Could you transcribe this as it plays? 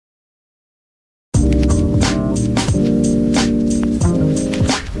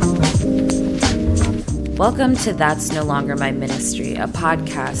Welcome to That's No Longer My Ministry, a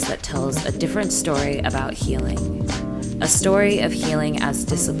podcast that tells a different story about healing. A story of healing as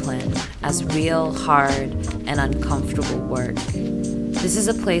discipline, as real, hard, and uncomfortable work. This is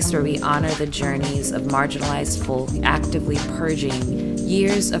a place where we honor the journeys of marginalized folk actively purging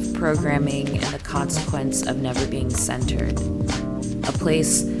years of programming and the consequence of never being centered. A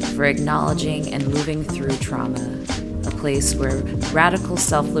place for acknowledging and moving through trauma. A place where radical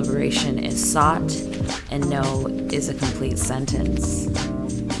self-liberation is sought and no is a complete sentence.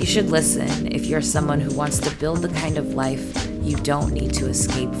 You should listen if you're someone who wants to build the kind of life you don't need to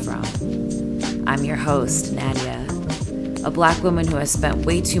escape from. I'm your host, Nadia, a Black woman who has spent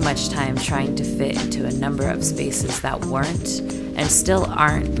way too much time trying to fit into a number of spaces that weren't and still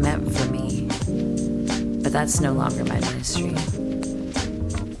aren't meant for me. But that's no longer my ministry.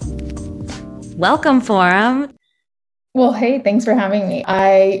 Welcome, Forum. Well, hey, thanks for having me.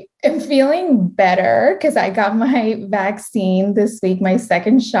 I am feeling better because I got my vaccine this week, my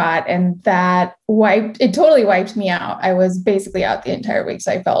second shot, and it totally wiped me out. I was basically out the entire week,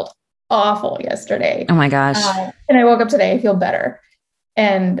 so I felt awful yesterday. Oh my gosh. And I woke up today, I feel better.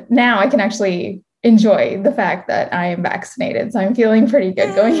 And now I can actually enjoy the fact that I am vaccinated. So I'm feeling pretty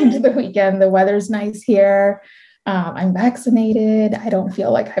good going into the weekend. The weather's nice here. I'm vaccinated. I don't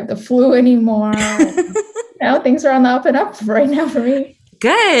feel like I have the flu anymore. Things are on the up and up right now for me.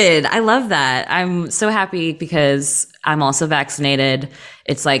 Good. I love that. I'm so happy because I'm also vaccinated.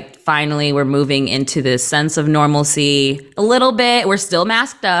 It's like finally we're moving into this sense of normalcy a little bit. We're still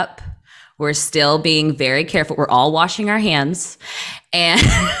masked up. We're still being very careful. We're all washing our hands. And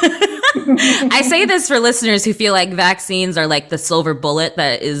I say this for listeners who feel like vaccines are like the silver bullet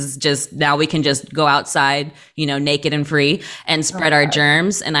that is just now we can just go outside, naked and free and spread our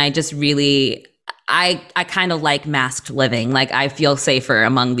germs. And I just really... I kind of like masked living. Like I feel safer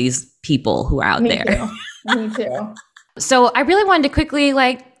among these people who are out there. Me too. So I really wanted to quickly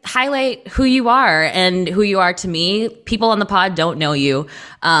highlight who you are and who you are to me. People on the pod don't know you.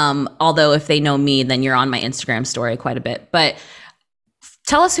 Although if they know me, then you're on my Instagram story quite a bit. But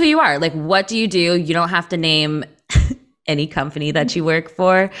tell us who you are. Like, what do? You don't have to name any company that you work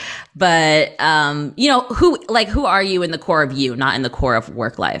for, but who are you in the core of you, not in the core of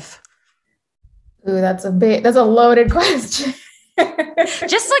work life? Ooh, that's a loaded question.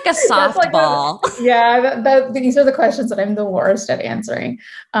 Just like a softball. These are the questions that I'm the worst at answering.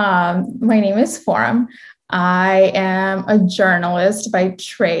 My name is Forum. I am a journalist by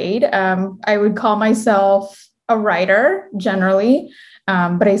trade. I would call myself a writer generally,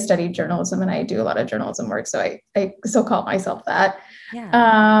 but I studied journalism and I do a lot of journalism work. So I still call myself that.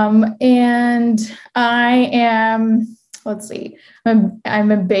 Yeah. And I am,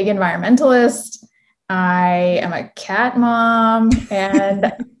 I'm a big environmentalist. I am a cat mom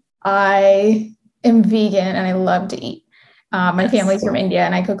and I am vegan and I love to eat. My family's from India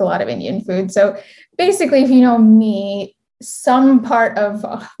and I cook a lot of Indian food. So basically, if you know me, some part of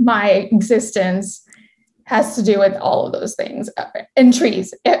my existence has to do with all of those things. And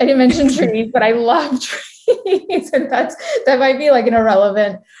trees. I didn't mention trees, but I love trees. And that might be like an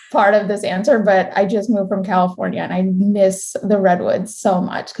irrelevant part of this answer, but I just moved from California and I miss the redwoods so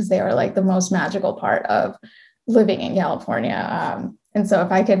much because they are like the most magical part of living in California. And so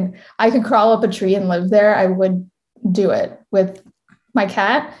if I could crawl up a tree and live there, I would do it with my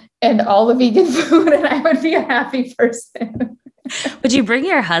cat and all the vegan food, and I would be a happy person. Would you bring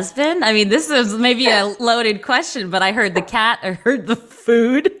your husband? I mean, this is maybe a loaded question, but I heard the cat, I heard the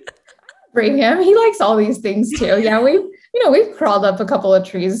food. Bring him. He likes all these things too. Yeah, we've crawled up a couple of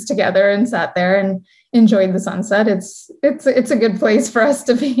trees together and sat there and enjoyed the sunset. It's a good place for us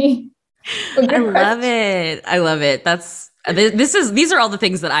to be. I love it. I love it. These are all the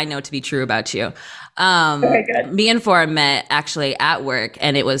things that I know to be true about you. Okay, good. Me and Forum met actually at work,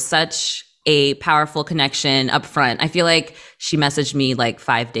 and it was such a powerful connection up front. I feel like she messaged me like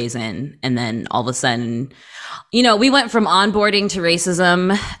 5 days in, and then all of a sudden, we went from onboarding to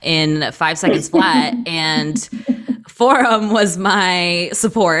racism in 5 seconds flat. And Forum was my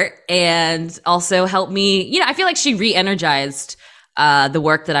support and also helped me. I feel like she re-energized the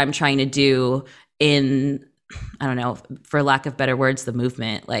work that I'm trying to do in, I don't know, for lack of better words, the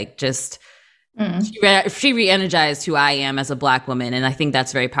movement. Like just she re-energized who I am as a Black woman. And I think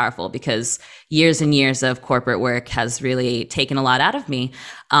that's very powerful because years and years of corporate work has really taken a lot out of me.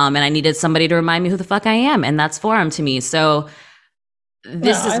 And I needed somebody to remind me who the fuck I am. And that's Forum to me. So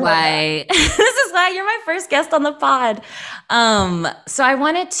this is why you're my first guest on the pod. So I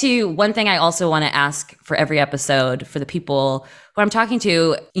wanted to, one thing I also want to ask for every episode for the people who I'm talking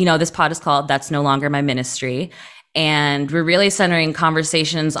to, this pod is called That's No Longer My Ministry. And we're really centering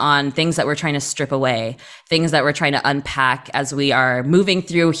conversations on things that we're trying to strip away, things that we're trying to unpack as we are moving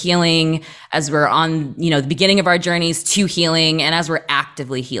through healing, as we're on, the beginning of our journeys to healing, and as we're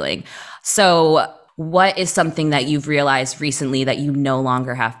actively healing. So what is something that you've realized recently that you no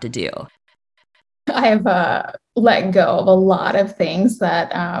longer have to do? I have let go of a lot of things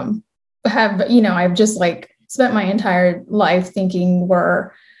that I've just like spent my entire life thinking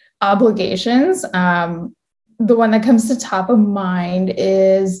were obligations. The one that comes to top of mind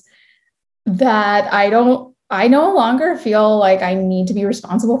is that I no longer feel like I need to be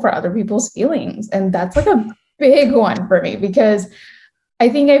responsible for other people's feelings. And that's like a big one for me, because I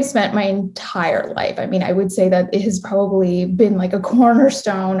think I've spent my entire life. I mean, I would say that it has probably been like a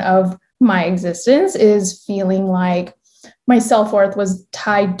cornerstone of my existence, is feeling like my self-worth was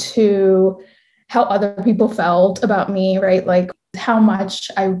tied to how other people felt about me, right? Like how much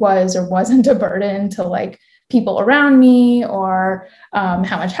I was or wasn't a burden to like people around me, or how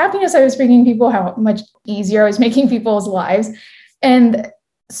much happiness I was bringing people, how much easier I was making people's lives. And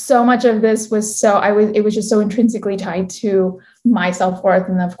so much of this was it was just so intrinsically tied to my self-worth,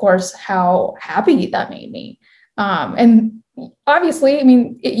 and of course, how happy that made me. And obviously, I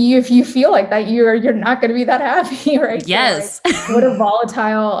mean, if you feel like that, you're not going to be that happy, right? Yes. So like, what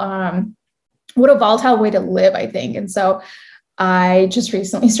a volatile way to live, I think. And so I just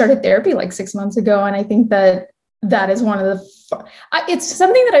recently started therapy like 6 months ago. And I think that is one of it's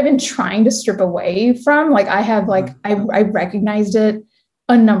something that I've been trying to strip away from. Like I have I recognized it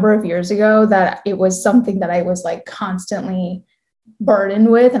a number of years ago that it was something that I was like constantly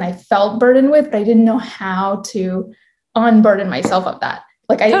burdened with, and I felt burdened with, but I didn't know how to unburden myself of that.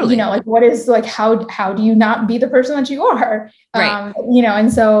 Like totally. Like what is like, how do you not be the person that you are? Right.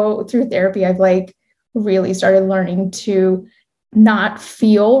 And so through therapy, I've like really started learning to not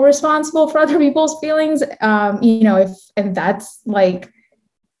feel responsible for other people's feelings. And that's like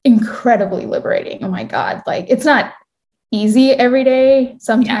incredibly liberating. Oh my God. Like it's not easy every day.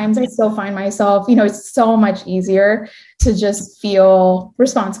 Sometimes I still find myself, it's so much easier to just feel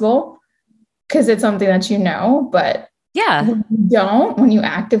responsible because it's something that but when you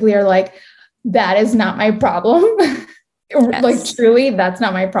actively are like, that is not my problem. Yes. Like truly, that's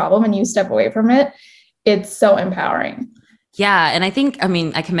not my problem. And you step away from it. It's so empowering. Yeah. And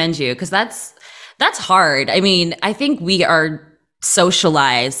I commend you, because that's hard. I mean, I think we are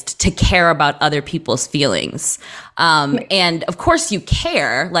socialized to care about other people's feelings. And of course you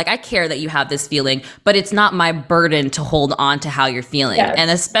care, like I care that you have this feeling, but it's not my burden to hold on to how you're feeling. Yes. And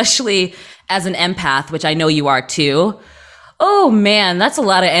especially as an empath, which I know you are too. Oh man, that's a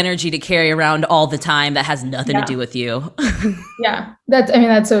lot of energy to carry around all the time that has nothing to do with you. Yeah,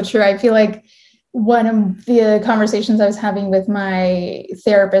 that's so true. I feel like one of the conversations I was having with my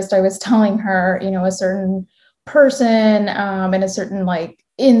therapist, I was telling her, a certain person in a certain like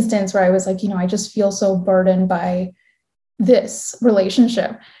instance where I was like, I just feel so burdened by this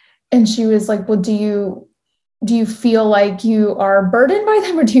relationship. And she was like, well, do you feel like you are burdened by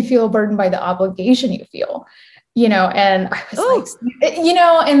them, or do you feel burdened by the obligation you feel? And I was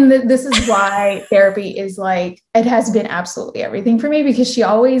like, and this is why therapy is like, it has been absolutely everything for me, because she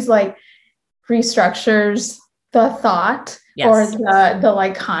always like restructures the thought. Yes. Or the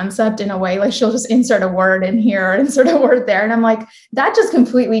like concept in a way, like she'll just insert a word in here, insert a word there. And I'm like, that just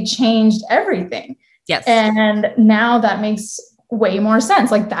completely changed everything. Yes. And now that makes way more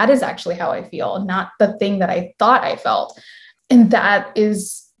sense. Like that is actually how I feel, not the thing that I thought I felt. And that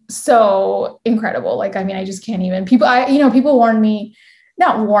is so incredible. Like, I mean, I just can't even, people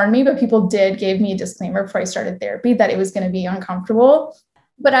not warned me, but people gave me a disclaimer before I started therapy that it was going to be uncomfortable.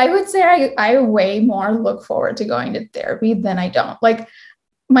 But I would say I way more look forward to going to therapy than I don't. Like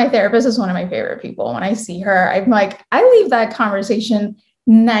my therapist is one of my favorite people. When I see her, I'm like, I leave that conversation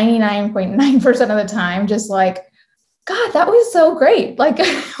 99.9% of the time, just like, God, that was so great. Like,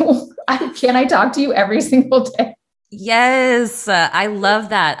 can I talk to you every single day? Yes, I love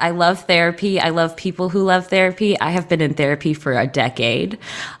that. I love therapy. I love people who love therapy. I have been in therapy for a decade,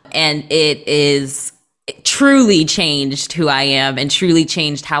 and it truly changed who I am and truly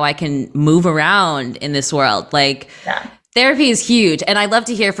changed how I can move around in this world. Like, therapy is huge. And I love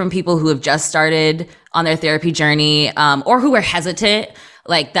to hear from people who have just started on their therapy journey, or who are hesitant,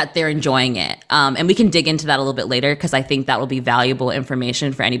 like that they're enjoying it. And we can dig into that a little bit later, because I think that will be valuable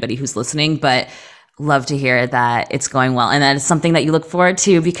information for anybody who's listening. But love to hear that it's going well, and that is something that you look forward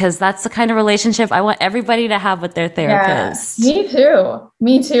to, because that's the kind of relationship I want everybody to have with their therapist. Yeah,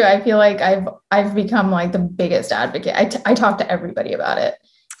 me too. I feel like I've become like the biggest advocate. I talk to everybody about it,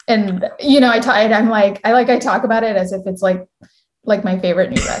 and I talk about it as if it's like my favorite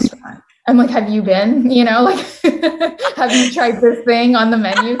new restaurant. I'm like, have you been? Like Have you tried this thing on the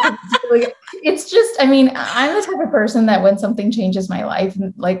menu? It's just, I mean, I'm the type of person that when something changes my life,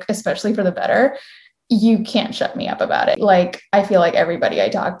 like especially for the better, you can't shut me up about it. Like, I feel like everybody I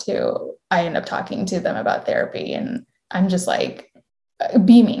talk to, I end up talking to them about therapy, and I'm just like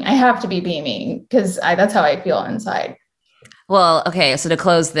beaming. I have to be beaming because that's how I feel inside. Well, okay. So to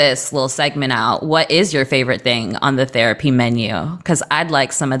close this little segment out, what is your favorite thing on the therapy menu? Because I'd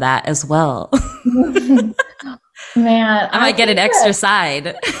like some of that as well. Man, I might get an extra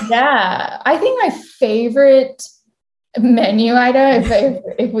side. Yeah, I think my favorite menu item,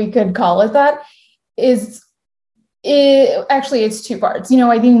 if we could call it that, is actually it's two parts.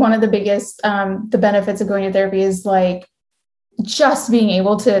 I think one of the biggest the benefits of going to therapy is like just being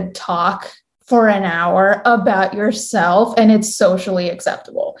able to talk for an hour about yourself, and it's socially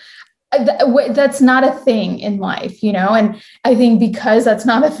acceptable. That's not a thing in life, and I think because that's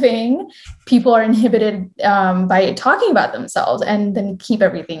not a thing, people are inhibited by talking about themselves and then keep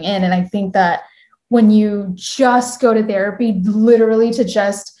everything in. And I think that when you just go to therapy literally to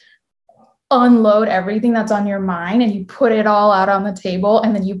just unload everything that's on your mind and you put it all out on the table,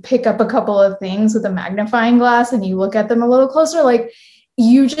 and then you pick up a couple of things with a magnifying glass and you look at them a little closer, like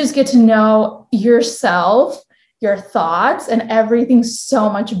you just get to know yourself, your thoughts, and everything so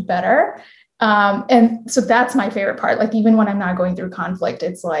much better. And so that's my favorite part. Like, even when I'm not going through conflict,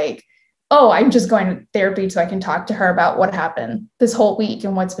 it's like, oh, I'm just going to therapy so I can talk to her about what happened this whole week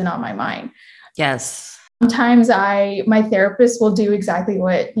and what's been on my mind. Yes. Sometimes my therapist will do exactly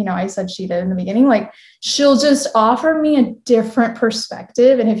what, I said she did in the beginning. Like, she'll just offer me a different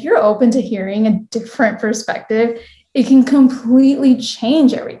perspective. And if you're open to hearing a different perspective, it can completely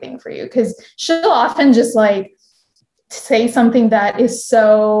change everything for you. Because she'll often just like say something that is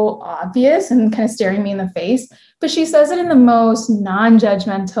so obvious and kind of staring me in the face, but she says it in the most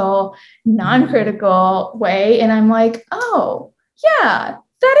non-judgmental, non-critical way. And I'm like, oh, yeah,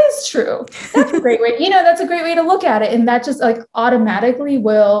 that is true. That's a great way. That's a great way to look at it. And that just like automatically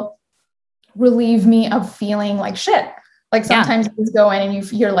will relieve me of feeling like shit. Like sometimes you just go in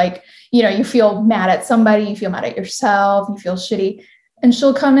and you're like, you feel mad at somebody, you feel mad at yourself, you feel shitty. And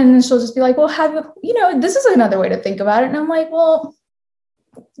she'll come in and she'll just be like, well, this is another way to think about it. And I'm like, well,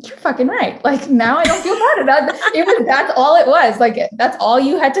 you're fucking right. Like, now I don't feel bad about it. That's all it was. Like, that's all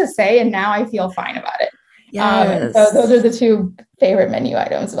you had to say. And now I feel fine about it. Yes. So those are the two favorite menu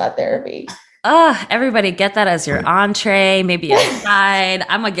items about therapy. Everybody get that as your entree, maybe a side.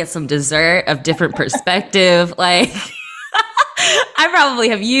 I'm gonna get some dessert of different perspective. Like, I probably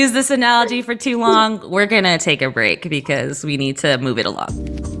have used this analogy for too long. We're gonna take a break because we need to move it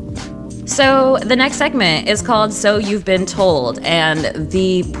along. So the next segment is called So You've Been Told. And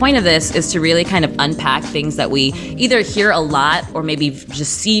the point of this is to really kind of unpack things that we either hear a lot or maybe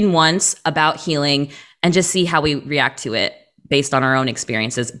just seen once about healing, and just see how we react to it based on our own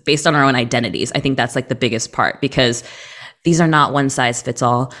experiences, based on our own identities. I think that's like the biggest part, because these are not one size fits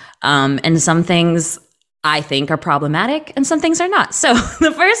all. And some things I think are problematic and some things are not. So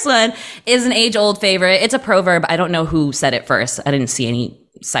the first one is an age-old favorite. It's a proverb. I don't know who said it first. I didn't see any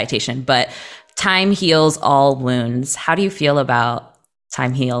citation, but time heals all wounds. How do you feel about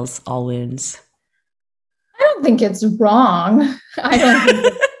time heals all wounds? I don't think it's wrong. I don't think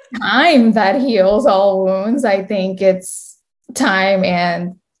it's time that heals all wounds. I think it's time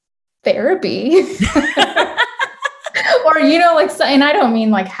and therapy. Or, and I don't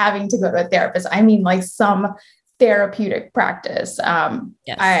mean like having to go to a therapist. I mean like some therapeutic practice.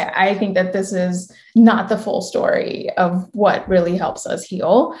 Yes. I think that this is not the full story of what really helps us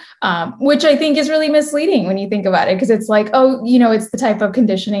heal, which I think is really misleading when you think about it, because it's like, oh, it's the type of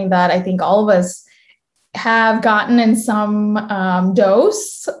conditioning that I think all of us have gotten in some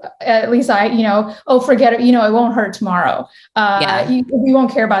dose. At least forget it, it won't hurt tomorrow. We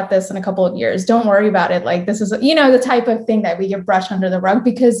won't care about this in a couple of years. Don't worry about it. Like, this is, the type of thing that we get brushed under the rug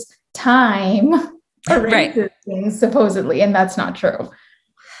because time erases things, supposedly, and that's not true.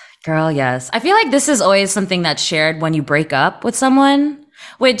 Girl, yes. I feel like this is always something that's shared when you break up with someone,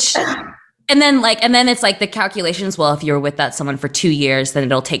 which... And then it's like the calculations, well, if you were with that someone for 2 years, then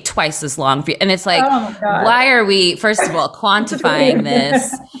it'll take twice as long for you. And it's like, why are we, first of all, quantifying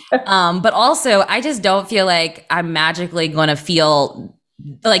this? But also, I just don't feel like I'm magically going to feel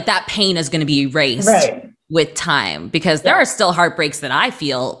like that pain is going to be erased with time, because there are still heartbreaks that I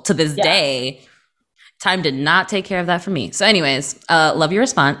feel to this day. Time did not take care of that for me. So anyways, love your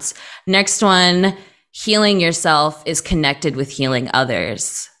response. Next one, healing yourself is connected with healing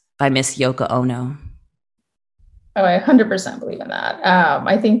others, by Miss Yoko Ono. Oh, I 100% believe in that.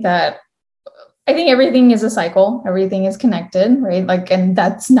 I think everything is a cycle. Everything is connected, right? Like, and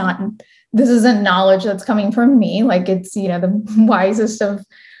that's not this isn't knowledge that's coming from me. Like it's, the wisest of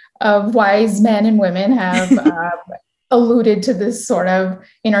wise men and women have alluded to this sort of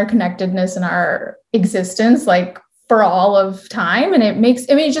interconnectedness in our existence, like for all of time. And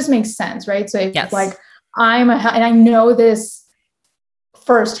it just makes sense, right? So if yes. like and I know this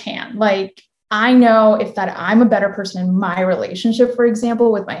firsthand, like I know if that I'm a better person in my relationship, for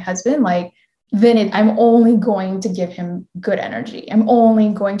example, with my husband, like then I'm only going to give him good energy. I'm only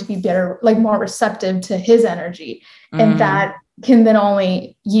going to be better, like more receptive to his energy. And that can then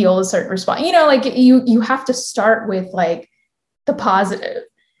only yield a certain response. Like you have to start with like the positive.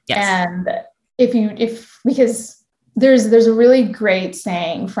 Yes. And because there's a really great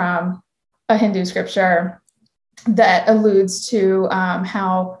saying from a Hindu scripture that alludes to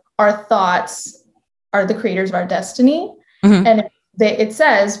how our thoughts are the creators of our destiny. And it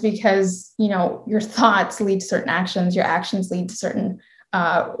says, because, your thoughts lead to certain actions, your actions lead to certain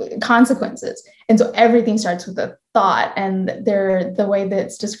consequences. And so everything starts with a thought. And the way that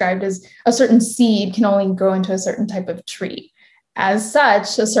it's described is a certain seed can only grow into a certain type of tree. As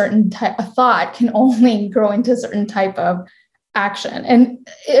such, a certain type of thought can only grow into a certain type of action. And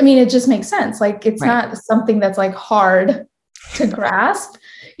I mean, it just makes sense. Like it's not something that's like hard to grasp,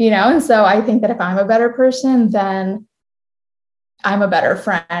 And so I think that if I'm a better person, then I'm a better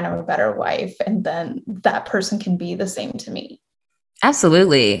friend, I'm a better wife, and then that person can be the same to me.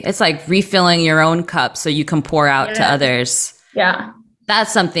 Absolutely. It's like refilling your own cup so you can pour out to others. Yeah.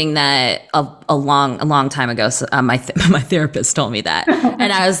 That's something that a long time ago, my therapist told me that.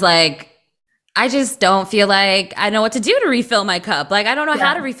 And I was like, I just don't feel like I know what to do to refill my cup. Like, I don't know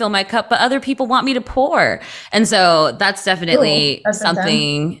how to refill my cup, but other people want me to pour. And so that's definitely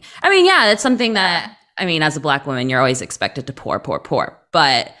something. Intense. I mean, yeah, it's something that, as a Black woman, you're always expected to pour,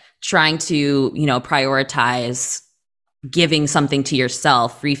 but trying to, prioritize giving something to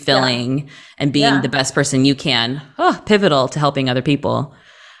yourself, refilling and being the best person you can. Pivotal to helping other people.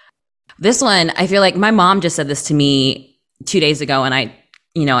 This one, I feel like my mom just said this to me 2 days ago, and I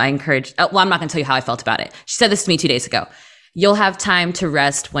encouraged, I'm not going to tell you how I felt about it. She said this to me 2 days ago. You'll have time to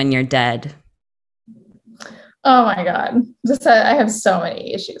rest when you're dead. Oh my God. I have so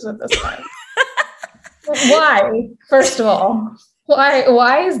many issues with this one. Why? First of all,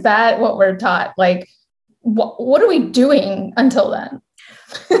 why is that what we're taught? Like, what are we doing until then?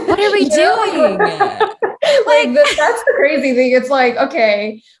 What are we doing? That's the crazy thing. It's like,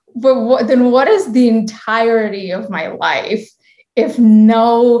 okay, but then what is the entirety of my life if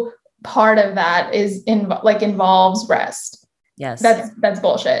no part of that involves rest? Yes. That's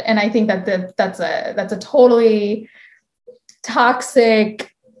bullshit. And I think that that's a totally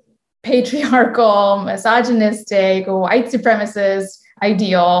toxic, patriarchal, misogynistic, white supremacist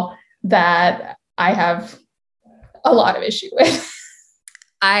ideal that I have a lot of issue with.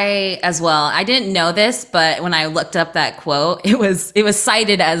 I as well. I didn't know this, but when I looked up that quote, it was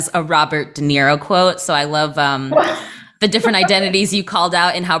cited as a Robert De Niro quote. So I love the different identities you called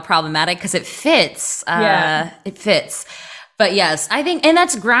out and how problematic, because it fits. It fits. But yes, I think, and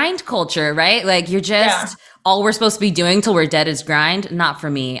that's grind culture, right? Like you're just all we're supposed to be doing till we're dead is grind. Not for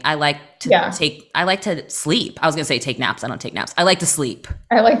me. I like to sleep. I was going to say take naps. I don't take naps. I like to sleep.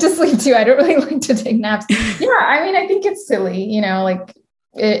 I like to sleep too. I don't really like to take naps. Yeah. I mean, I think it's silly, like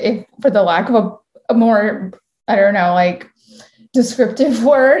if for the lack of a more, I don't know, like descriptive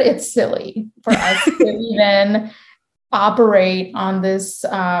word, it's silly for us to even operate on this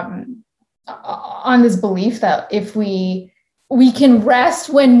belief that if we can rest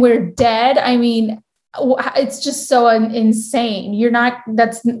when we're dead. I mean, it's just so insane. I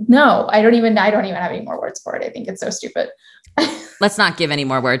don't even have any more words for it. I think it's so stupid. Let's not give any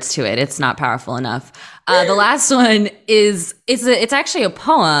more words to it. It's not powerful enough. The last one it's actually a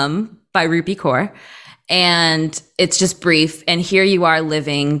poem by Rupi Kaur, and it's just brief. And here you are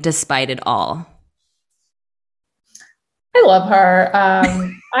living despite it all. I love her.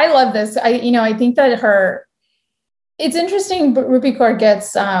 I love this. I think that it's interesting, but Rupi Kaur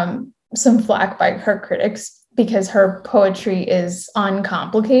gets some flack by her critics because her poetry is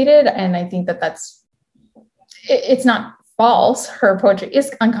uncomplicated. And I think it's not false. Her poetry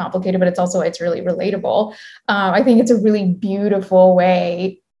is uncomplicated, but it's really relatable. I think it's a really beautiful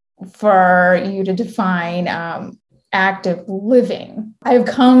way for you to define active living. I've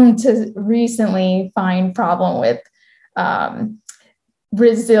come to recently find problem with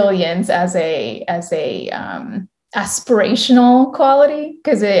resilience as a aspirational quality,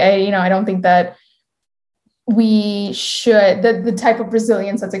 because I don't think that we should, the type of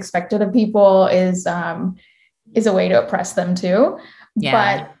resilience that's expected of people is a way to oppress them too. Yeah.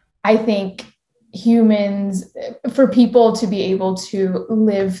 But I think humans, for people to be able to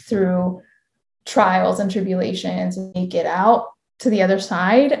live through trials and tribulations and make it out to the other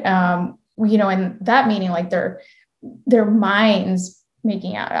side. And that meaning like their minds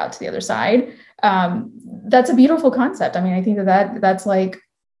making out to the other side. That's a beautiful concept. I mean, I think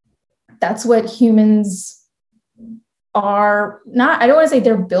that's what humans are not, I don't want to say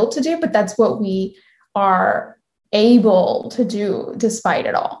they're built to do, but that's what we are able to do despite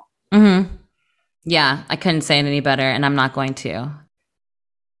it all. Mm-hmm. Yeah, I couldn't say it any better, and I'm not going to.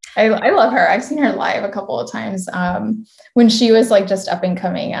 I love her. I've seen her live a couple of times. When she was like just up and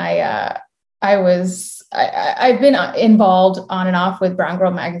coming, I've been involved on and off with Brown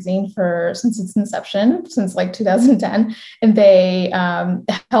Girl magazine since its inception, since like 2010. And they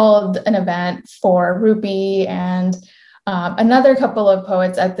held an event for Rupi and another couple of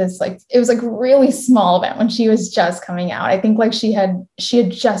poets at this, like, it was like really small event when she was just coming out. I think like she had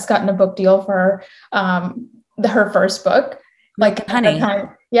just gotten a book deal for her first book. Like Honey. at the time,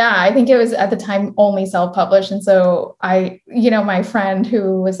 yeah, I think it was at the time only self-published. And so my friend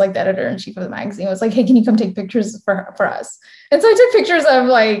who was like the editor-in-chief of the magazine was like, hey, can you come take pictures for us? And so I took pictures of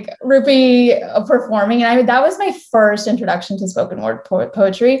like Rupi performing. And that was my first introduction to spoken word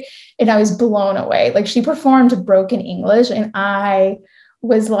poetry. And I was blown away. Like she performed broken English and I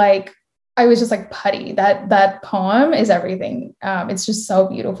was just like putty. That poem is everything. It's just so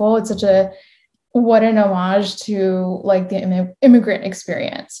beautiful. It's what an homage to like the immigrant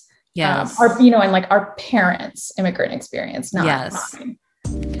experience. Yes. And like our parents' immigrant experience. Not yes. mine.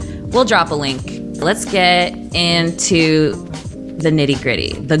 We'll drop a link. Let's get into the nitty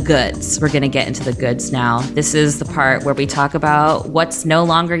gritty, the goods. We're going to get into the goods now. This is the part where we talk about what's no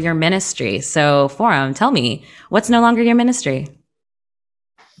longer your ministry. So Forum, tell me, what's no longer your ministry?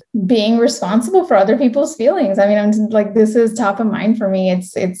 Being responsible for other people's feelings. I mean, I'm like, this is top of mind for me.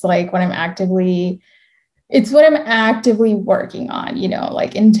 It's like what I'm actively working on,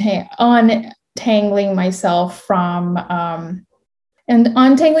 like untangling myself from, and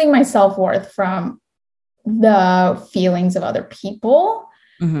untangling my self-worth from the feelings of other people,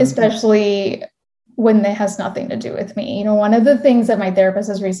 mm-hmm. especially when it has nothing to do with me. One of the things that my therapist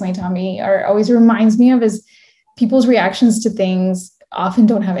has recently taught me or always reminds me of is people's reactions to things often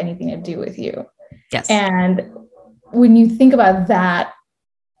don't have anything to do with you. Yes. And when you think about that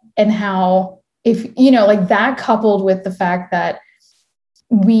and how, if, like that coupled with the fact that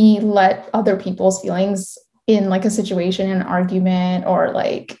we let other people's feelings in like a situation, an argument, or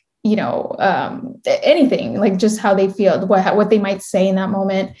like, anything, like just how they feel, what they might say in that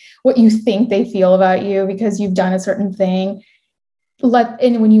moment, what you think they feel about you because you've done a certain thing.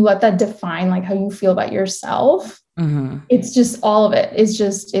 And when you let that define like how you feel about yourself, mm-hmm. it's just all of it.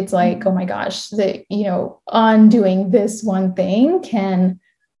 It's like, oh my gosh, undoing this one thing can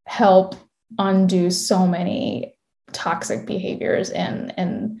help undo so many toxic behaviors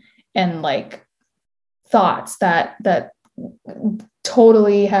and like thoughts that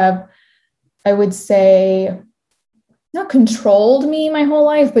totally have, I would say, not controlled me my whole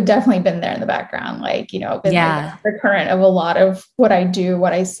life, but definitely been there in the background, like, been like the current of a lot of what I do,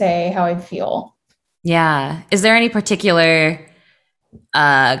 what I say, how I feel. Yeah. Is there any particular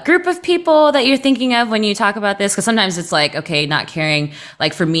group of people that you're thinking of when you talk about this? Because sometimes it's like, okay, not caring.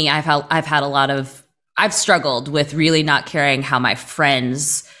 Like for me, I've struggled with really not caring how my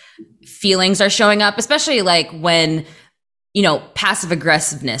friends' feelings are showing up, especially like when, passive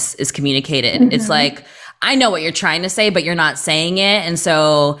aggressiveness is communicated. Mm-hmm. It's like, I know what you're trying to say, but you're not saying it. And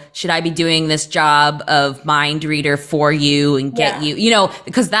so should I be doing this job of mind reader for you and get you,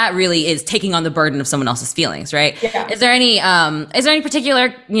 because that really is taking on the burden of someone else's feelings, right? Yeah. Is there any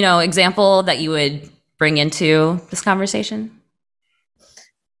particular, example that you would bring into this conversation?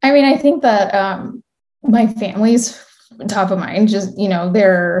 I mean, I think that my family's top of mind, just,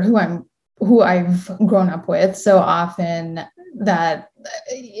 they're who I've grown up with so often that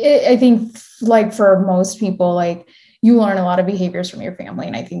I think like for most people, like you learn a lot of behaviors from your family.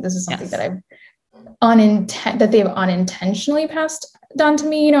 And I think this is something that that they've unintentionally passed down to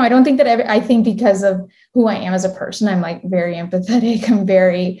me. I don't think that I think because of who I am as a person, I'm like very empathetic. I'm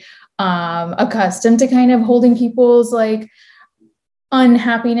very accustomed to kind of holding people's like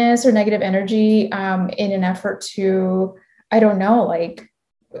unhappiness or negative energy in an effort to, I don't know, like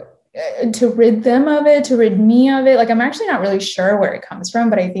to rid them of it, to rid me of it. Like, I'm actually not really sure where it comes from,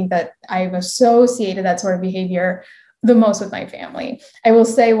 but I think that I've associated that sort of behavior the most with my family. I will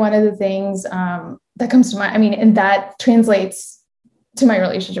say one of the things that comes to mind, I mean, and that translates to my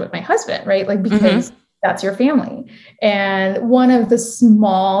relationship with my husband, right? Like, because that's your family. And one of the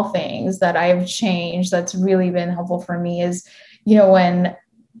small things that I've changed that's really been helpful for me is, when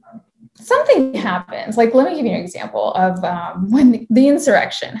something happens. Like, let me give you an example of when the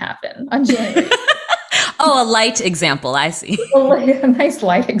insurrection happened on January. Oh, a light example. I see. A nice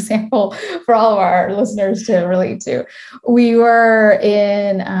light example for all of our listeners to relate to. We were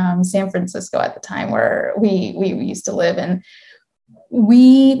in San Francisco at the time where we used to live, and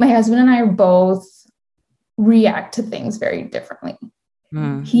my husband and I both react to things very differently.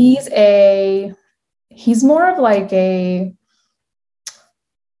 Mm. He's more of like a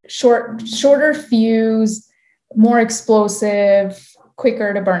shorter fuse, more explosive,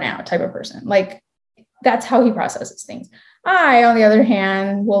 quicker to burn out type of person. Like, that's how he processes things. I, on the other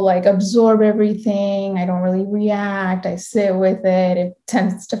hand, will like absorb everything. I don't really react. I sit with it. It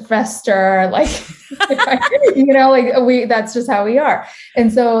tends to fester. Like, that's just how we are.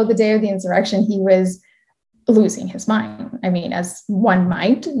 And so the day of the insurrection, he was losing his mind. I mean, as one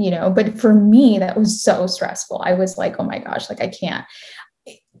might, but for me, that was so stressful. I was like, oh my gosh, like I can't.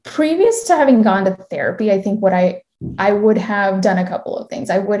 Previous to having gone to therapy, I think what I would have done a couple of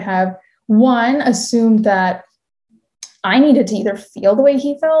things. I would have, one, assumed that I needed to either feel the way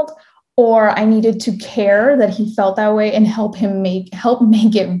he felt, or I needed to care that he felt that way and help make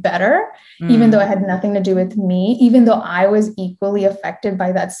it better, even though it had nothing to do with me, even though I was equally affected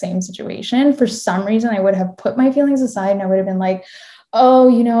by that same situation. For some reason, I would have put my feelings aside and I would have been like,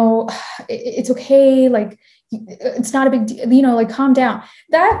 oh, it's okay. Like, it's not a big deal, like, calm down.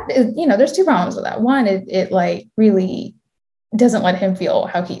 That is, there's two problems with that. One, it like really doesn't let him feel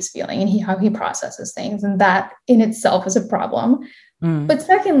how he's feeling and how he processes things. And that in itself is a problem. But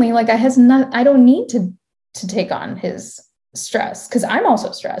secondly, like, I don't need to take on his stress because I'm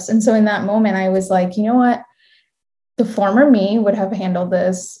also stressed. And so in that moment, I was like, you know what? The former me would have handled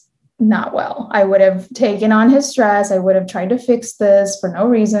this not well. I would have taken on his stress. I would have tried to fix this for no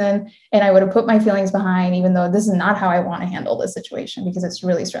reason. And I would have put my feelings behind, even though this is not how I want to handle this situation because it's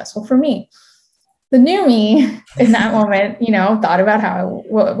really stressful for me. The new me in that moment, thought about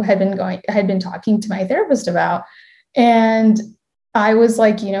what had been talking to my therapist about. And I was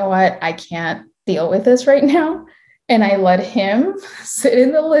like, you know what? I can't deal with this right now. And I let him sit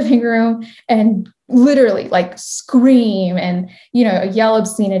in the living room and literally like scream and, yell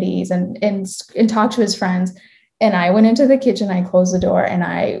obscenities and talk to his friends. And I went into the kitchen, I closed the door, and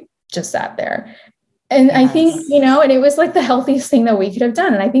I just sat there. And yes. I think, and it was like the healthiest thing that we could have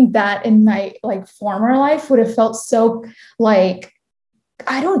done. And I think that in my like former life would have felt so like,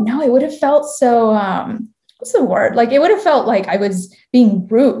 I don't know, it would have felt so, what's the word? Like, it would have felt like I was being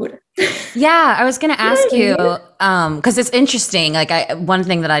rude. Yeah, I was going to ask you, because it's interesting. Like, one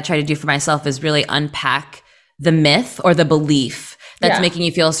thing that I try to do for myself is really unpack the myth or the belief that's making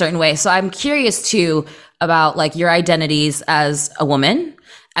you feel a certain way. So I'm curious too about like your identities as a woman,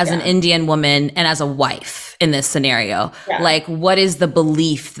 as an Indian woman, and as a wife in this scenario. Yeah. Like, what is the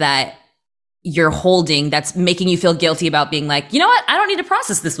belief that you're holding that's making you feel guilty about being like, you know what? I don't need to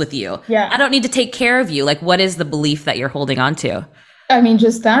process this with you. Yeah. I don't need to take care of you. Like, what is the belief that you're holding on to? I mean,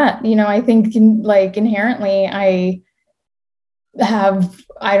 just that, I think like inherently I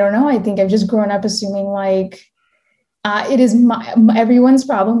don't know. I think I've just grown up assuming like, it is everyone's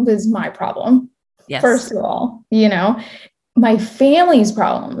problem is my problem. Yes. First of all, my family's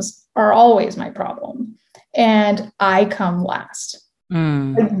problems are always my problem. And I come last.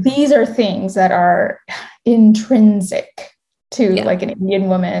 Like, these are things that are intrinsic to like an Indian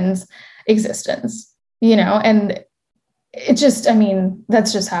woman's existence, and it just,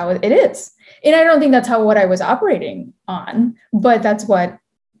 that's just how it is. And I don't think that's what I was operating on, but that's not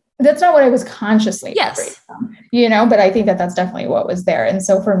what I was consciously operating on, but I think that's definitely what was there. And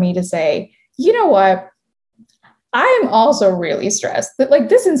so for me to say, you know what, I'm also really stressed that like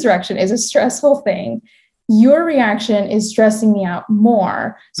this insurrection is a stressful thing. Your reaction is stressing me out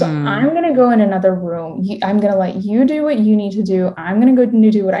more. So I'm going to go in another room. I'm going to let you do what you need to do. I'm going to go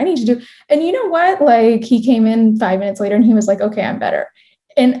do what I need to do. And you know what? Like, he came in 5 minutes later and he was like, okay, I'm better.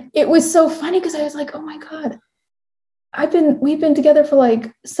 And it was so funny because I was like, oh my God, we've been together for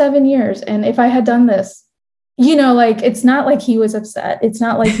like 7 years. And if I had done this, like, it's not like he was upset. It's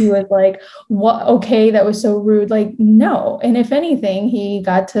not like he was like, what? Okay, that was so rude. Like, no. And if anything, he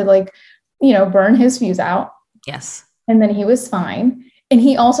got to like, burn his fuse out. Yes. And then he was fine. And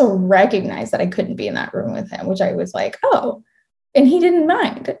he also recognized that I couldn't be in that room with him, which I was like, oh, and he didn't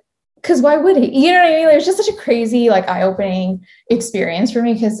mind. Because why would he? You know what I mean? It was just such a crazy, like, eye-opening experience for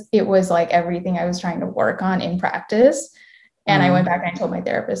me because it was like everything I was trying to work on in practice. And I went back and I told my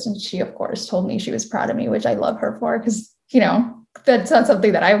therapist, and she, of course, told me she was proud of me, which I love her for because, that's not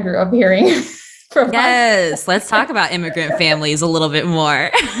something that I grew up hearing. Yes, let's talk about immigrant families a little bit more.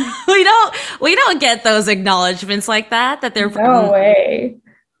 we don't get those acknowledgments like that they're no way.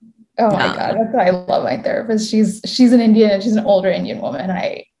 Oh my God. That's why I love my therapist. She's an Indian and she's an older Indian woman. And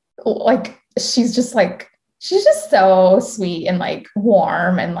I like, she's just so sweet and like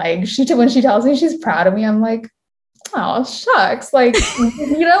warm. And like, when she tells me she's proud of me, I'm like, oh, shucks. Like,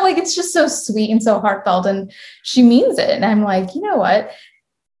 like it's just so sweet and so heartfelt and she means it. And I'm like, you know what?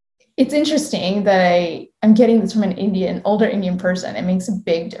 It's interesting that I'm getting this from an older Indian person. It makes a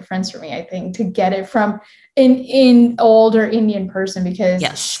big difference for me, I think, to get it from an older Indian person because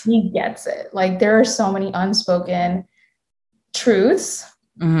he gets it. Like there are so many unspoken truths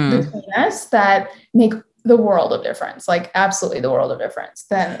between us that make the world of difference, like absolutely the world of difference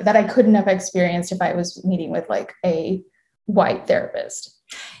that I couldn't have experienced if I was meeting with like a white therapist.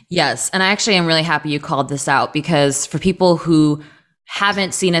 Yes. And I actually am really happy you called this out because for people who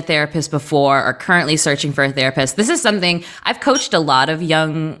haven't seen a therapist before or currently searching for a therapist, this is something I've coached a lot of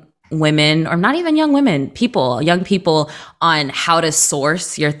young women, or not even young women, young people on how to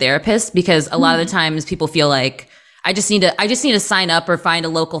source your therapist, because a lot of the times people feel like I just need to sign up or find a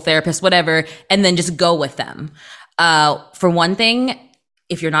local therapist, whatever, and then just go with them. For one thing,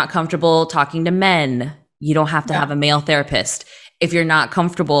 if you're not comfortable talking to men, you don't have to have a male therapist. If you're not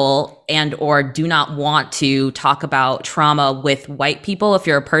comfortable and or do not want to talk about trauma with white people, if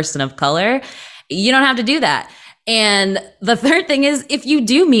you're a person of color, you don't have to do that. And the third thing is, if you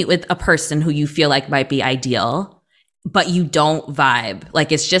do meet with a person who you feel like might be ideal, but you don't vibe,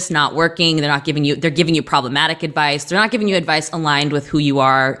 like it's just not working, they're giving you problematic advice, they're not giving you advice aligned with who you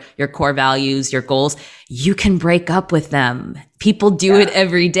are, your core values, your goals, you can break up with them. People do it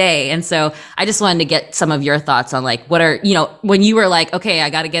every day. And so I just wanted to get some of your thoughts on like, what are, when you were like, okay,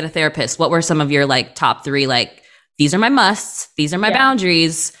 I got to get a therapist, what were some of your like top 3, like, these are my musts, these are my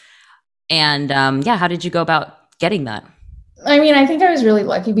boundaries. And how did you go about getting that? I mean, I think I was really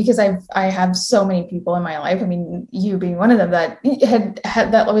lucky because I have so many people in my life. I mean, you being one of them that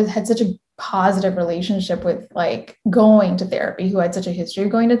had such a positive relationship with like going to therapy, who had such a history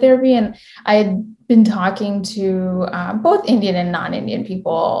of going to therapy. And I had been talking to both Indian and non-Indian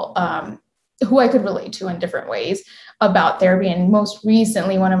people who I could relate to in different ways about therapy. And most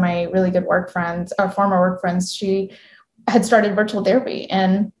recently, one of my really good former work friends, she had started virtual therapy,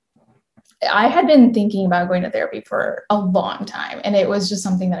 and I had been thinking about going to therapy for a long time, and it was just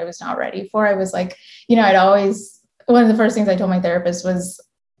something that I was not ready for. I was like, one of the first things I told my therapist was,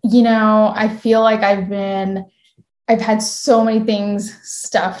 I feel like I've had so many things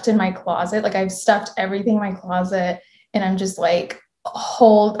stuffed in my closet. Like I've stuffed everything in my closet, and I'm just like,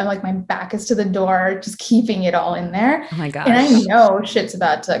 I'm like, my back is to the door, just keeping it all in there. Oh my gosh. And I know shit's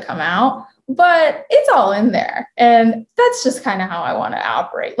about to come out, but it's all in there. And that's just kind of how I want to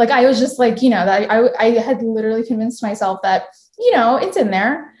operate. Like, I was just like, that I had literally convinced myself that, it's in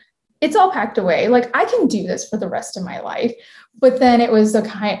there. It's all packed away. Like, I can do this for the rest of my life. But then it was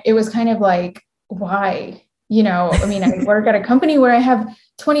kind of like, why? I mean, I work at a company where I have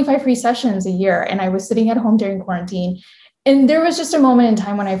 25 free sessions a year, and I was sitting at home during quarantine. And there was just a moment in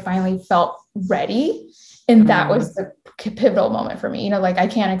time when I finally felt ready. And that was the pivotal moment for me. Like, I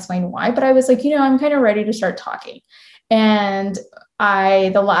can't explain why, but I was like, I'm kind of ready to start talking. And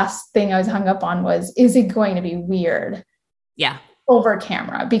the last thing I was hung up on was, is it going to be weird? Yeah. Over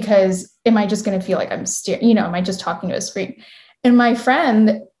camera? Because am I just going to feel like I'm am I just talking to a screen? And my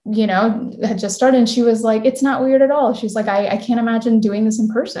friend, had just started, and she was like, it's not weird at all. She's like, I can't imagine doing this in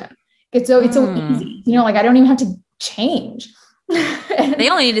person. It's so easy. Like, I don't even have to change. They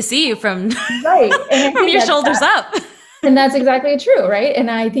only need to see you from right from your shoulders up. And that's exactly true, right? And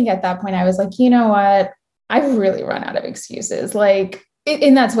I think at that point I was like, you know what? I've really run out of excuses. Like,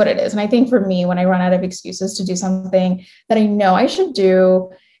 and that's what it is. And I think for me, when I run out of excuses to do something that I know I should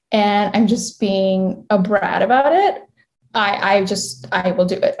do, and I'm just being a brat about it, I will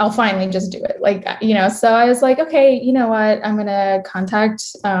do it. I'll finally just do it. Like, so I was like, okay, you know what? I'm going to contact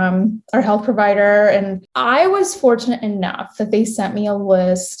our health provider. And I was fortunate enough that they sent me a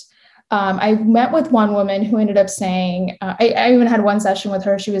list. I met with one woman who ended up saying, I even had one session with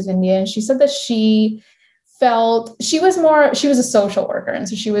her. She was Indian. She said that she was a social worker. And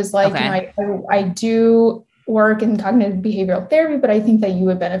so she was like, okay, I do work in cognitive behavioral therapy, but I think that you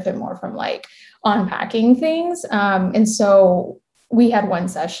would benefit more from like unpacking things. And so we had one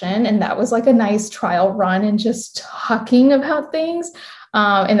session, and that was like a nice trial run and just talking about things.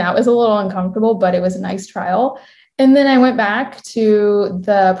 And that was a little uncomfortable, but it was a nice trial. And then I went back to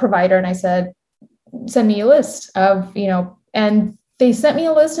the provider and I said, send me a list of, and they sent me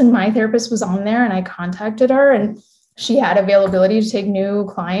a list, and my therapist was on there, and I contacted her, and she had availability to take new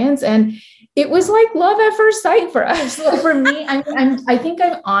clients. And it was like love at first sight for us. Like for me, I think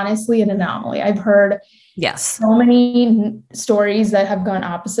I'm honestly an anomaly. I've heard so many stories that have gone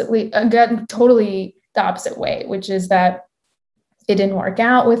gotten totally the opposite way, which is that it didn't work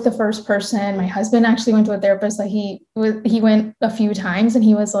out with the first person. My husband actually went to a therapist. Like he went a few times, and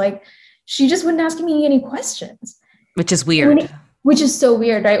he was like, she just wouldn't ask me any questions, which is weird. Which is so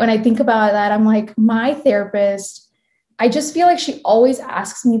weird, right? When I think about that, I'm like, my therapist, I just feel like she always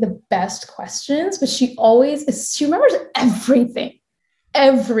asks me the best questions, but she remembers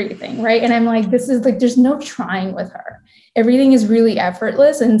everything, right? And I'm like, this is like, there's no trying with her. Everything is really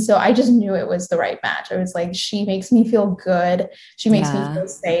effortless. And so I just knew it was the right match. I was like, she makes me feel good. She makes me feel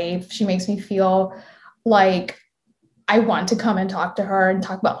safe. She makes me feel like I want to come and talk to her and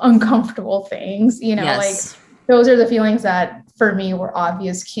talk about uncomfortable things, like those are the feelings that for me were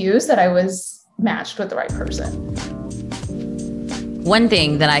obvious cues that I was matched with the right person. One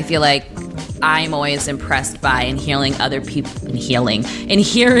thing that I feel like I'm always impressed by in hearing other people's healing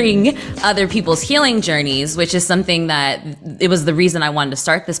journeys, which is something that it was the reason I wanted to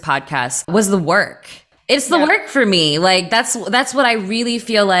start this podcast, was the work. It's the work for me. Like that's what I really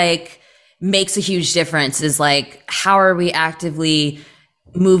feel like makes a huge difference, is like, how are we actively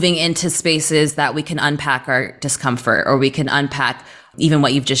moving into spaces that we can unpack our discomfort, or we can unpack even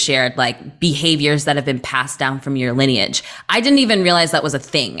what you've just shared, like behaviors that have been passed down from your lineage. I didn't even realize that was a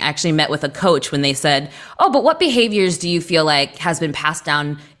thing. I actually met with a coach when they said, oh, but what behaviors do you feel like has been passed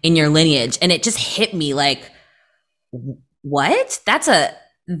down in your lineage? And it just hit me like, what? That's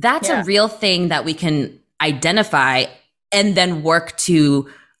a real thing that we can identify and then work to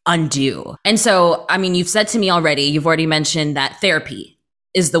undo. And so, I mean, you've said to me already, you've already mentioned that therapy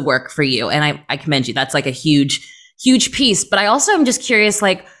is the work for you. And I commend you. That's like a huge piece. But I also am just curious,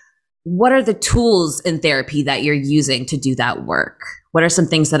 like, what are the tools in therapy that you're using to do that work? What are some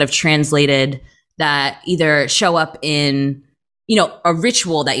things that have translated that either show up in, a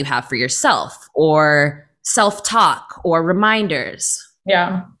ritual that you have for yourself, or self-talk, or reminders?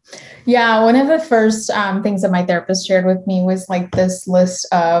 Yeah. One of the first things that my therapist shared with me was like this list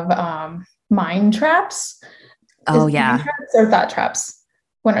of mind traps. Oh, yeah. Mind traps or thought traps?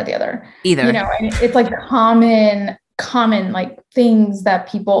 One or the other. Either. And it's like common like things that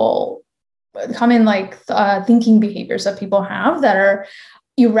people, common like thinking behaviors that people have that are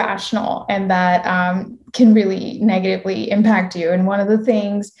irrational and that can really negatively impact you. And one of the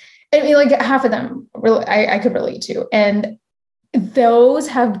things, I mean, like half of them really I could relate to. And those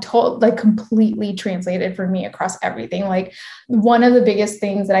have completely translated for me across everything. Like one of the biggest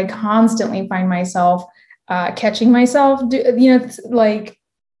things that I constantly find myself catching myself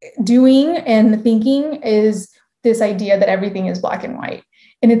doing and thinking is this idea that everything is black and white.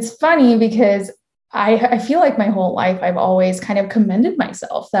 And it's funny because I feel like my whole life I've always kind of commended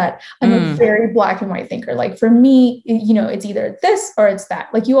myself that I'm a very black and white thinker. Like for me, it's either this or it's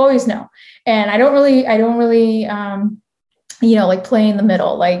that. Like you always know. And I don't really like play in the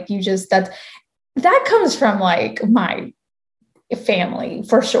middle. Like that comes from like my family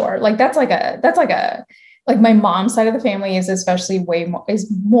for sure. Like that's like my mom's side of the family is especially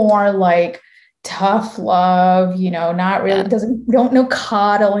more like tough love, not really don't know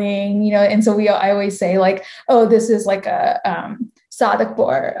coddling, and so I always say like, oh, this is like a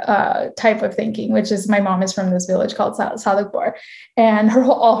Sadakbor type of thinking, which is, my mom is from this village called Sadakbor, and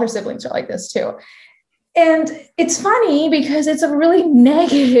all her siblings are like this too. And it's funny because it's a really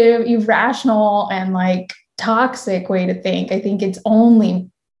negative, irrational, and like toxic way to think. I think it's only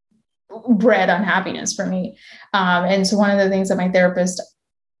bred unhappiness for me. And so one of the things that my therapist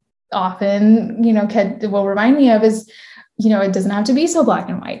often, will remind me of is, it doesn't have to be so black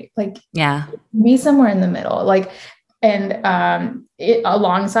and white. Like, be somewhere in the middle. Like, and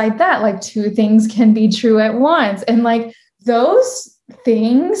alongside that, like two things can be true at once. And like those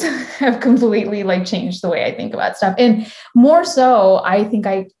things have completely like changed the way I think about stuff. And more so, I think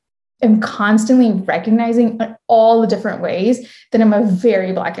I am constantly recognizing all the different ways that I'm a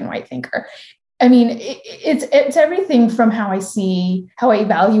very black and white thinker. I mean, it's everything from how I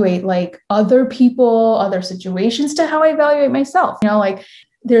evaluate like other people, other situations, to how I evaluate myself. Like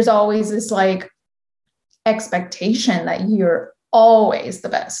there's always this like expectation that you're always the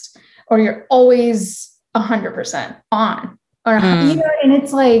best, or you're always 100% on, or and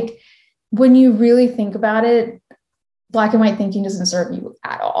it's like, when you really think about it, black and white thinking doesn't serve you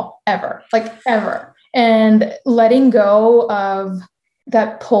at all, ever. And letting go of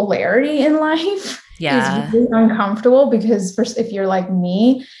that polarity in life is really uncomfortable, because first, if you're like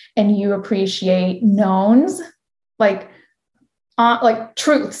me and you appreciate knowns, like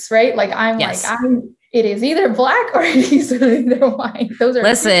truths, right? Like I'm it is either black or it is either white. Those are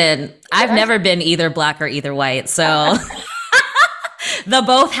Listen, I've never been either black or either white. So the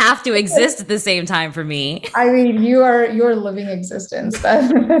both have to exist at the same time for me. I mean, you're living existence.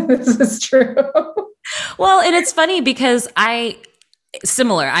 This is true. Well, and it's funny because we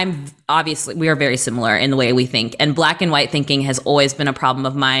are very similar in the way we think, and black and white thinking has always been a problem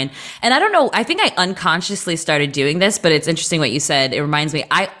of mine. And I don't know, I think I unconsciously started doing this, but it's interesting what you said. It reminds me,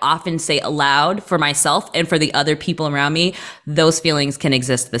 I often say aloud for myself and for the other people around me, those feelings can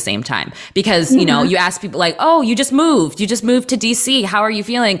exist at the same time. Because, you know, you ask people like, oh, you just moved to DC. How are you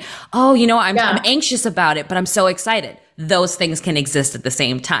feeling? Oh, I'm anxious about it, but I'm so excited. Those things can exist at the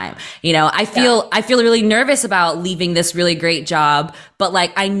same time. I feel really nervous about leaving this really great job, but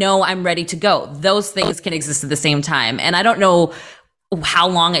like, I know I'm ready to go. Those things can exist at the same time. And I don't know how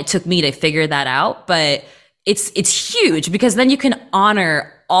long it took me to figure that out, but it's huge because then you can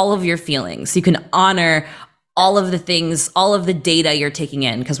honor all of your feelings. You can honor all of the things, all of the data you're taking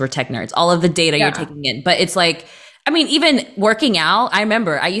in, because we're tech nerds, all of the data you're taking in. But it's like, I mean, even working out, I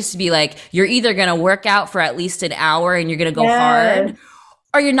remember I used to be like, you're either going to work out for at least an hour and you're going to go hard,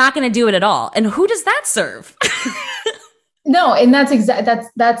 or you're not going to do it at all. And who does that serve? No. And that's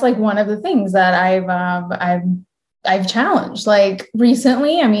like one of the things that I've challenged like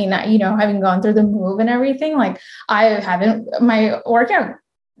recently. I mean, having gone through the move and everything, like my workout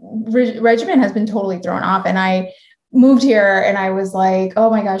regimen has been totally thrown off. And I moved here and I was like, oh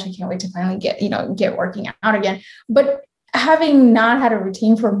my gosh, I can't wait to finally get working out again. But having not had a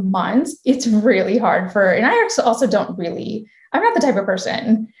routine for months, it's really hard and I also I'm not the type of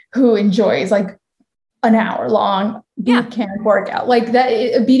person who enjoys like an hour long boot camp workout like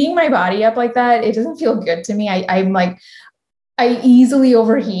that. Beating my body up like that, it doesn't feel good to me. I'm like, I easily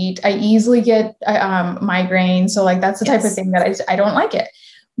overheat. I easily get migraines. So like, that's the type of thing that I don't like it.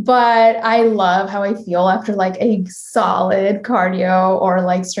 But I love how I feel after like a solid cardio or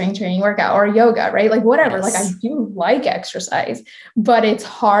like strength training workout or yoga, right? Like whatever, like I do like exercise, but it's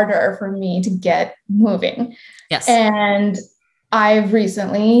harder for me to get moving. Yes. And I've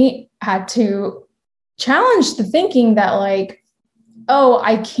recently had to challenge the thinking that like, oh,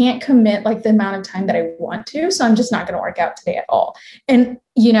 I can't commit like the amount of time that I want to. So I'm just not going to work out today at all. And,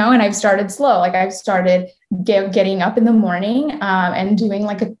 and I've started slow. Like I've started getting up in the morning and doing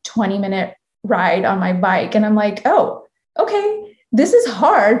like a 20-minute ride on my bike. And I'm like, oh, okay, this is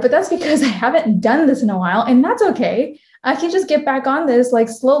hard, but that's because I haven't done this in a while. And that's okay. I can just get back on this like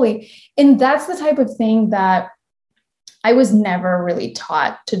slowly. And that's the type of thing that I was never really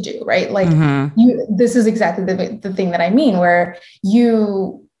taught to do, right? Like this is exactly the thing that I mean, where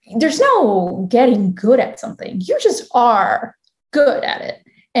there's no getting good at something. You just are good at it.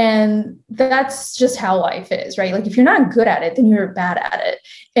 And that's just how life is, right? Like if you're not good at it, then you're bad at it.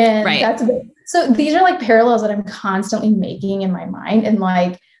 And so these are like parallels that I'm constantly making in my mind. And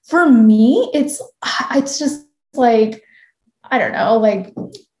like, for me, it's just like, I don't know, like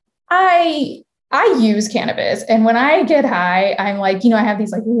I use cannabis. And when I get high, I'm like, I have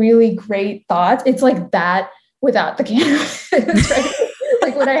these like really great thoughts. It's like that without the cannabis, right?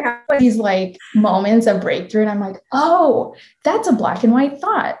 Like when I have these like moments of breakthrough and I'm like, oh, that's a black and white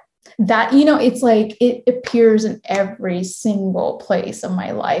thought that, it's like, it appears in every single place of my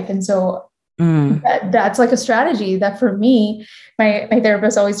life. And so that's like a strategy that for me, my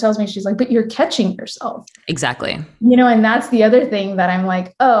therapist always tells me, she's like, but you're catching yourself. Exactly. And that's the other thing that I'm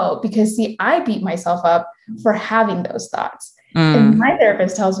like, oh, because see, I beat myself up for having those thoughts. And my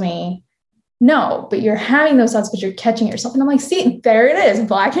therapist tells me, no, but you're having those thoughts, but you're catching yourself. And I'm like, see, there it is,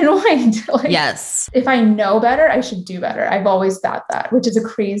 black and white. Like, yes. If I know better, I should do better. I've always thought that, which is a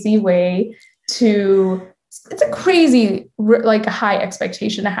crazy way it's a crazy, like high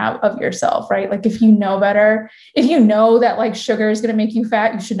expectation to have of yourself, right? Like if you know better, if you know that like sugar is going to make you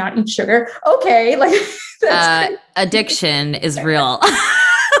fat, you should not eat sugar. Okay. Like addiction is real.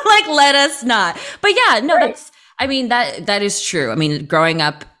 Like, let us not, but yeah, no, right. That is true. I mean, growing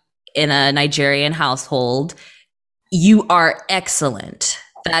up in a Nigerian household, you are excellent.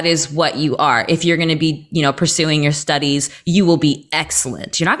 That is what you are. If you're going to be, pursuing your studies, you will be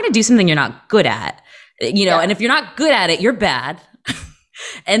excellent. You're not going to do something you're not good at, and if you're not good at it, you're bad.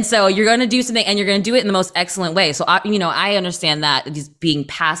 And so you're going to do something and you're going to do it in the most excellent way. So, I understand that it's being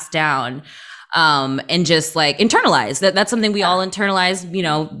passed down, and just like internalize that's something we all internalize,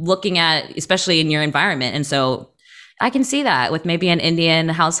 looking at, especially in your environment. And so I can see that with maybe an Indian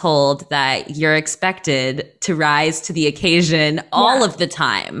household that you're expected to rise to the occasion all of the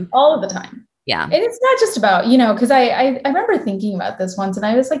time. All of the time. Yeah. And it's not just about, because I remember thinking about this once and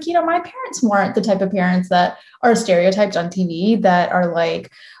I was like, my parents weren't the type of parents that are stereotyped on TV that are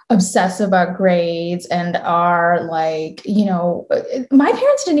like, obsessed about grades and are like, my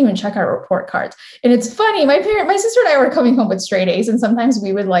parents didn't even check our report cards. And it's funny, my sister and I were coming home with straight A's, and sometimes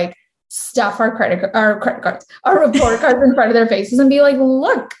we would like stuff our credit cards, our report cards in front of their faces and be like,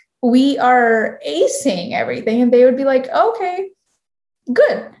 look, we are acing everything. And they would be like, okay,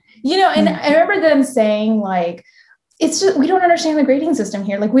 good. And I remember them saying like, it's just, we don't understand the grading system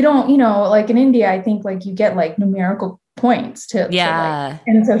here. Like we don't, like in India, I think like you get like numerical points to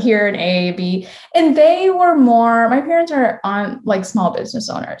and so here in A, B, and they were more, my parents are on like small business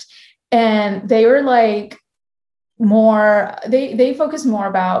owners, and they were like more, they focus more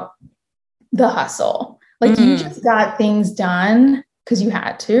about the hustle. Like you just got things done because you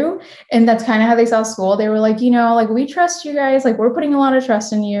had to. And that's kind of how they saw school. They were like, like we trust you guys. Like we're putting a lot of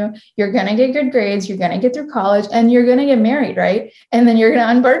trust in you. You're going to get good grades. You're going to get through college and you're going to get married. Right. And then you're going to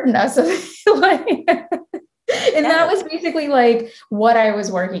unburden us. And that was basically like what I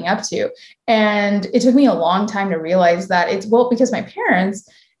was working up to. And it took me a long time to realize that because my parents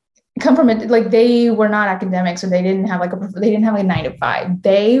come from it, like they were not academics, or they didn't have like a 9-to-5.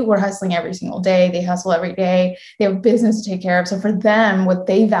 They were hustling every single day. They hustle every day. They have business to take care of. So for them, what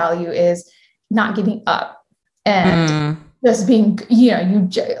they value is not giving up and just being,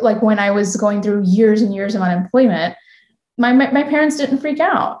 like when I was going through years and years of unemployment, my parents didn't freak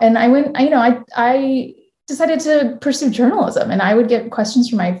out. And I decided to pursue journalism, and I would get questions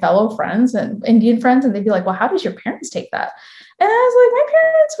from my fellow friends and Indian friends, and they'd be like, well, how did your parents take that? And I was like, my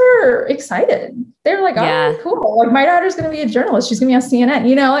parents were excited. They were like, oh, cool. Like my daughter's going to be a journalist. She's going to be on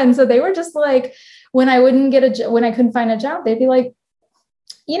CNN, And so they were just like, when I couldn't find a job, they'd be like,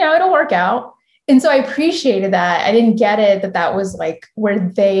 it'll work out. And so I appreciated that. I didn't get it that was like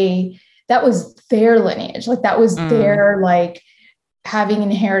that was their lineage. Like that was their, like having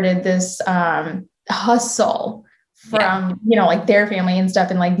inherited this hustle from, like their family and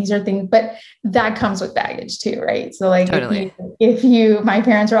stuff. And like, these are things, but that comes with baggage too. Right. So like, totally. My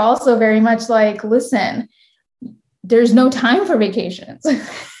parents are also very much like, listen, there's no time for vacations.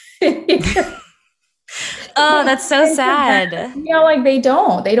 Oh, that's so sad. Like they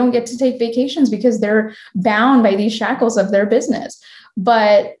don't get to take vacations because they're bound by these shackles of their business.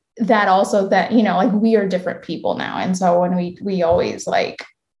 But that also like we are different people now. And so when we always like,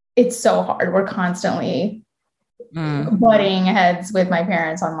 it's so hard. We're constantly butting heads with my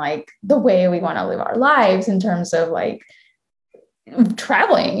parents on like the way we want to live our lives in terms of like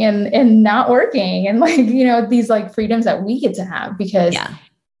traveling and not working and like, these like freedoms that we get to have because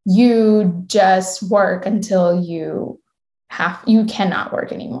you just work until you cannot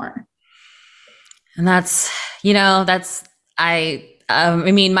work anymore. And that's, I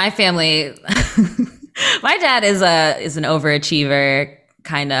mean, my family, my dad is an overachiever,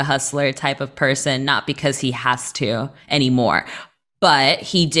 kind of hustler type of person, not because he has to anymore, but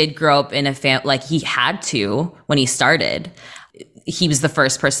he did grow up in a family, like he had to when he started. He was the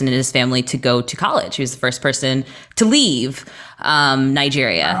first person in his family to go to college. He was the first person to leave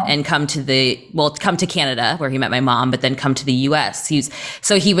Nigeria and come to Canada where he met my mom, but then come to the US.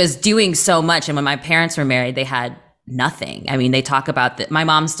 So he was doing so much. And when my parents were married, they had nothing. I mean, they talk about that. My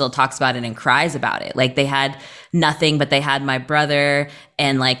mom still talks about it and cries about it. Like they had nothing, but they had my brother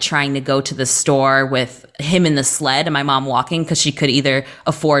and like trying to go to the store with him in the sled and my mom walking because she could either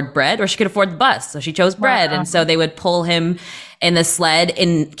afford bread or she could afford the bus. So she chose bread. Wow. And so they would pull him in the sled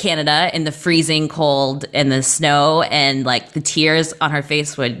in Canada in the freezing cold and the snow, and like the tears on her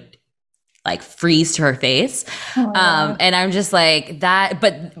face would like freeze to her face. And I'm just like that,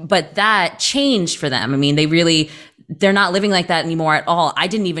 but that changed for them. I mean, they're not living like that anymore at all. I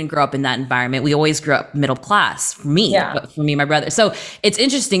didn't even grow up in that environment. We always grew up middle class for me and my brother. So it's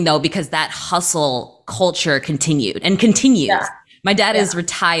interesting though, because that hustle culture continued and continues. Yeah. My dad is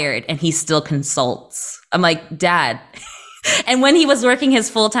retired and he still consults. I'm like, Dad. And when he was working his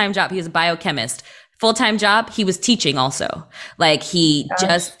full-time job, he was a biochemist, full-time job, he was teaching also. Like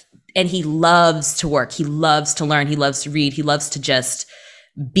and he loves to work. He loves to learn. He loves to read. He loves to just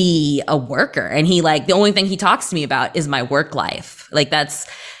be a worker. And he like, the only thing he talks to me about is my work life.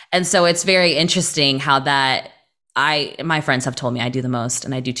 And so it's very interesting how my friends have told me I do the most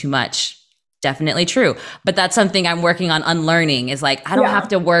and I do too much. Definitely true. But that's something I'm working on unlearning is like, I don't have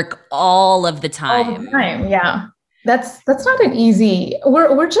to work all of the time. All the time. Yeah. That's not an easy,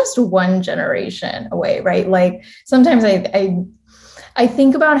 we're just one generation away, right? Like sometimes I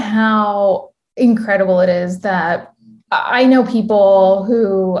think about how incredible it is that I know people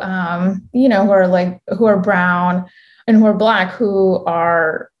who, who are brown and who are Black, who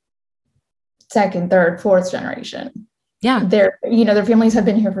are second, third, fourth generation. Yeah. Their families have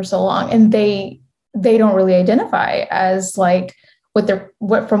been here for so long and they don't really identify as like what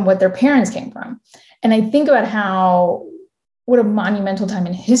their parents came from. And I think about what a monumental time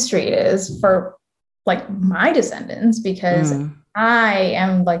in history it is for like my descendants, because I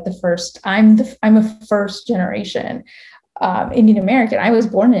am like I'm a first generation Indian American. I was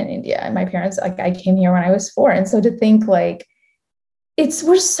born in India, and my parents, like, I came here when I was 4. And so to think like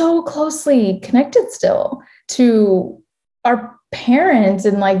we're so closely connected still to our parents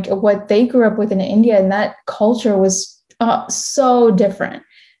and like what they grew up with in India, and that culture was so different,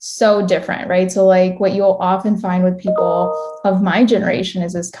 right? So like what you'll often find with people of my generation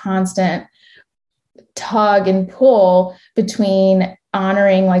is this constant tug and pull between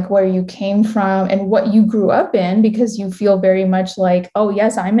honoring like where you came from and what you grew up in, because you feel very much like, oh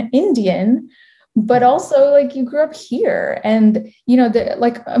yes, I'm Indian, but also like you grew up here. And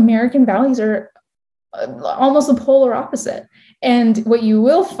like American values are almost the polar opposite. And what you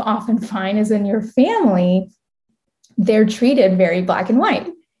will often find is in your family, they're treated very black and white.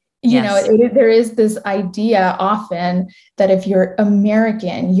 There is this idea often that if you're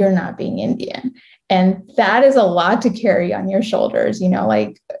American, you're not being Indian. And that is a lot to carry on your shoulders.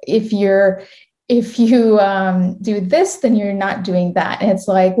 Like if you do this, then you're not doing that. And it's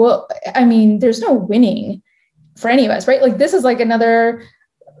like, well, I mean, there's no winning for any of us, right? Like this is like another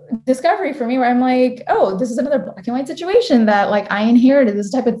discovery for me where I'm like, oh, this is another black and white situation that like I inherited,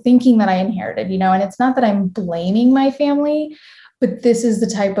 this type of thinking that I inherited, and it's not that I'm blaming my family, but this is the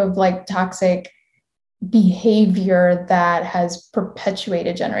type of like toxic behavior that has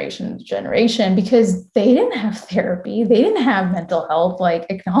perpetuated generation to generation, because they didn't have therapy, they didn't have mental health like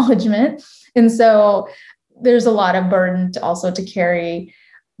acknowledgement. And so there's a lot of burden to carry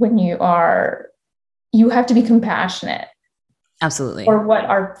when you have to be compassionate. Absolutely. Or what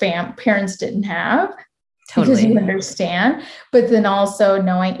our parents didn't have. Totally. Because you understand, but then also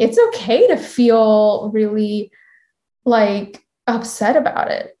knowing it's okay to feel really like upset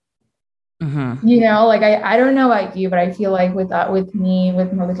about it. Like I don't know about you, but I feel like with me,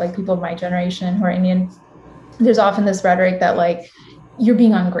 with like people of my generation who are Indian, there's often this rhetoric that like you're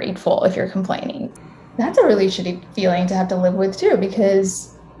being ungrateful if you're complaining. That's a really shitty feeling to have to live with too,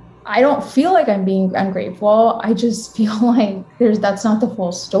 because I don't feel like I'm being ungrateful. I just feel like that's not the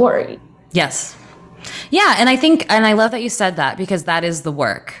full story. Yes. Yeah. And I love that you said that, because that is the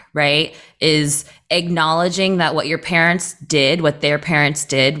work, right? Is acknowledging that what your parents did, what their parents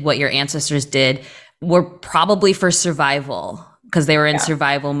did, what your ancestors did were probably for survival, because they were in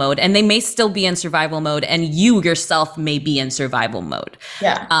survival mode, and they may still be in survival mode, and you yourself may be in survival mode.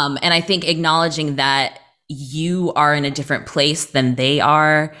 Yeah. And I think acknowledging that you are in a different place than they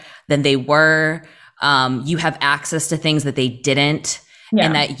were. You have access to things that they didn't. Yeah.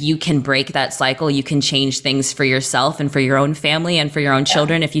 And that you can break that cycle. You can change things for yourself and for your own family and for your own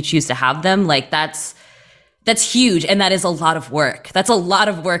children if you choose to have them. Like that's huge. And that is a lot of work. That's a lot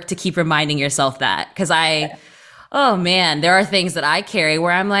of work to keep reminding yourself that. Cause oh man, there are things that I carry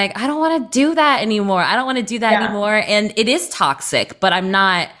where I'm like, I don't want to do that anymore. I don't want to do that anymore. And it is toxic, but I'm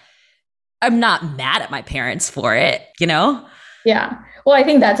not mad at my parents for it, Yeah. Well, I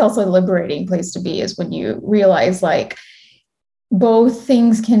think that's also a liberating place to be, is when you realize like both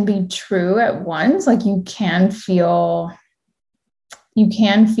things can be true at once. Like you can feel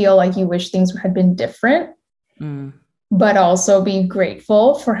like you wish things had been different, but also be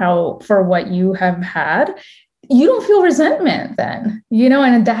grateful for what you have had. You don't feel resentment then,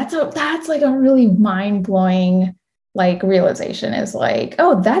 and that's like a really mind-blowing like realization, is like,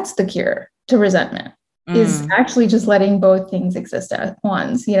 oh, that's the cure to resentment. Is actually just letting both things exist at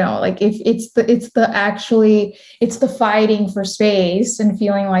once. Like if it's the fighting for space and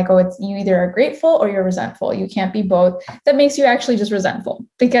feeling like, oh, it's you either are grateful or you're resentful. You can't be both. That makes you actually just resentful,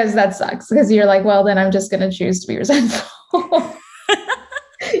 because that sucks, because you're like, well, then I'm just going to choose to be resentful.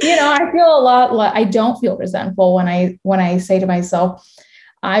 I feel a lot like I don't feel resentful when I say to myself,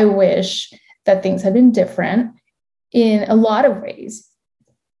 I wish that things had been different in a lot of ways.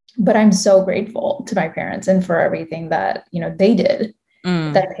 But I'm so grateful to my parents and for everything that, they did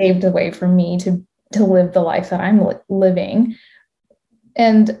that paved the way for me to live the life that I'm living.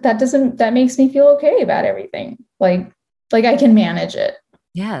 And that makes me feel okay about everything. Like I can manage it.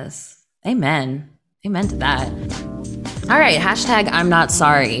 Yes. Amen. Amen to that. All right. # I'm not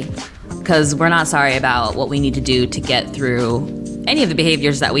sorry, because we're not sorry about what we need to do to get through any of the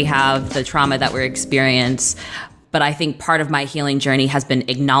behaviors that we have, the trauma that we're experiencing. But I think part of my healing journey has been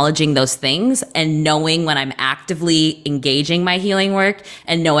acknowledging those things and knowing when I'm actively engaging my healing work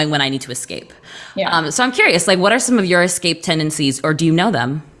and knowing when I need to escape. Yeah. So I'm curious, like, what are some of your escape tendencies, or do you know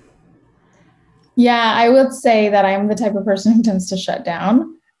them? Yeah, I would say that I'm the type of person who tends to shut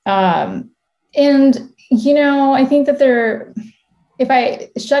down. And, I think that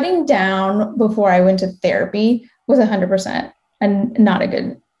shutting down before I went to therapy was 100% and not a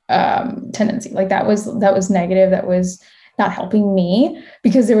good tendency. Like that was negative. That was not helping me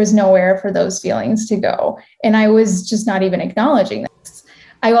because there was nowhere for those feelings to go. And I was just not even acknowledging this.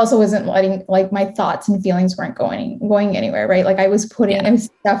 I also wasn't letting, like, my thoughts and feelings weren't going anywhere, right? Like I was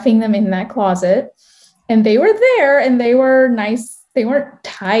stuffing them in that closet, and they were there and they were nice. They weren't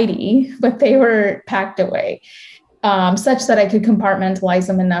tidy, but they were packed away, such that I could compartmentalize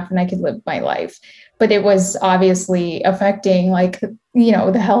them enough and I could live my life. But it was obviously affecting, like,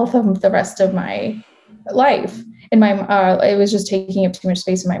 the health of the rest of my life. And it was just taking up too much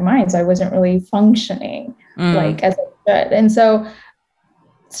space in my mind. So I wasn't really functioning like as I should. And so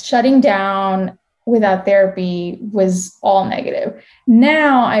shutting down without therapy was all negative.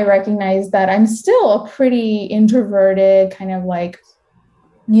 Now I recognize that I'm still a pretty introverted kind of, like,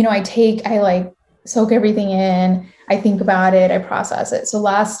 I like soak everything in. I think about it. I process it. So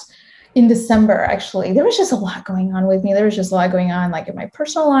in December, actually, there was just a lot going on with me. There was just a lot going on, like, in my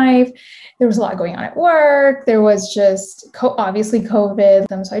personal life. There was a lot going on at work. There was just obviously COVID.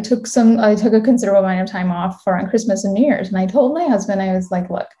 So I took a considerable amount of time off around Christmas and New Year's. And I told my husband, I was like,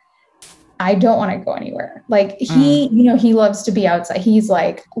 look, I don't want to go anywhere. Like he loves to be outside. He's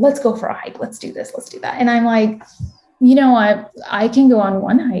like, let's go for a hike. Let's do this. Let's do that. And I'm like, you know what? I can go on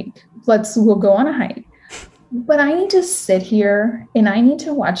one hike. We'll go on a hike. But I need to sit here and I need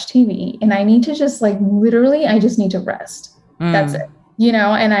to watch TV and I need to just, like, literally, I just need to rest. That's it.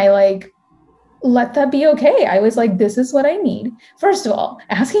 And I, like, let that be okay. I was like, this is what I need. First of all,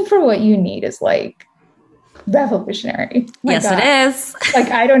 asking for what you need is, like, revolutionary. Yes, God. It is. Like,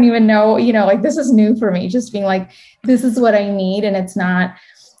 I don't even know, like, this is new for me, just being like, this is what I need. And it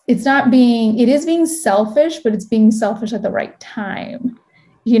is being selfish, but it's being selfish at the right time.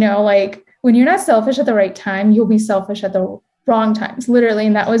 Like, when you're not selfish at the right time, you'll be selfish at the wrong times, literally.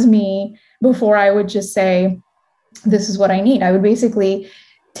 And that was me before I would just say, this is what I need. I would basically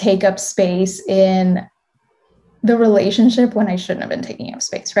take up space in the relationship when I shouldn't have been taking up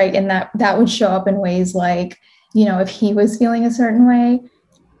space, right? And that would show up in ways like, if he was feeling a certain way,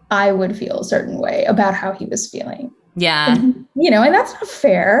 I would feel a certain way about how he was feeling. Yeah. And, and that's not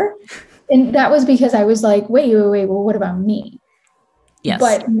fair. And that was because I was like, wait, well, what about me? Yes.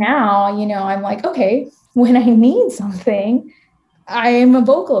 But now, I'm like, okay, when I need something, I am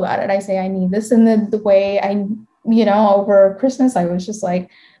vocal about it. I say, I need this. And the way over Christmas, I was just like,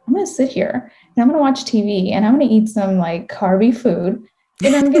 I'm going to sit here and I'm going to watch TV and I'm going to eat some, like, carby food.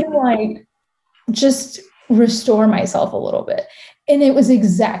 And I'm going to, like, just restore myself a little bit. And it was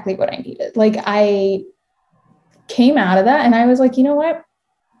exactly what I needed. Like, I came out of that and I was like, you know what?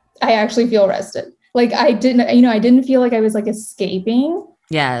 I actually feel rested. Like, I didn't feel like I was, like, escaping.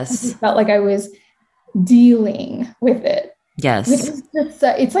 Yes. I just felt like I was dealing with it. Yes.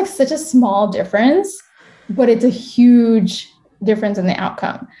 It's like such a small difference, but it's a huge difference in the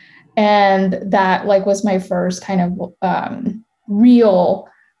outcome. And that, like, was my first kind of real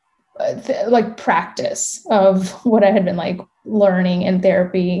like practice of what I had been, like, learning in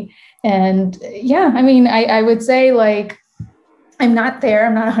therapy. And yeah, I mean, I would say, like, I'm not there.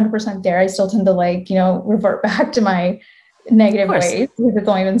 I'm not 100% there. I still tend to, like, revert back to my negative ways because it's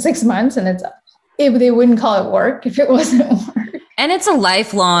only been 6 months and they wouldn't call it work if it wasn't work. And it's a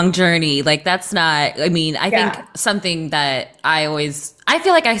lifelong journey. Like, that's not, I mean, I think something that I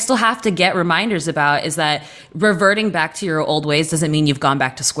feel like I still have to get reminders about is that reverting back to your old ways doesn't mean you've gone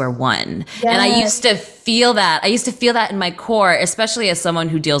back to square one. Yes. And I used to feel that. I used to feel that in my core, especially as someone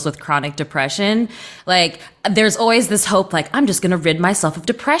who deals with chronic depression. Like, there's always this hope, like, I'm just going to rid myself of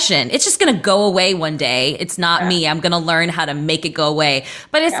depression. It's just going to go away one day. It's not me. I'm going to learn how to make it go away.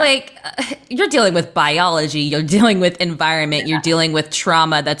 But it's like, you're dealing with biology. You're dealing with environment. You're dealing with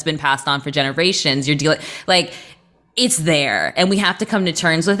trauma that's been passed on for generations. You're dealing, like, it's there and we have to come to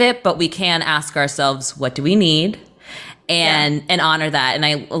terms with it, but we can ask ourselves, what do we need? And honor that. And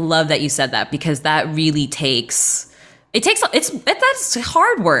I love that you said that, because that really that's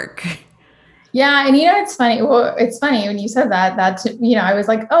hard work. Yeah. And, it's funny. Well, it's funny when you said that, I was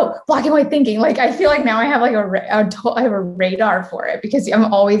like, oh, black and white thinking. Like, I feel like now I have, like, I have a radar for it because I'm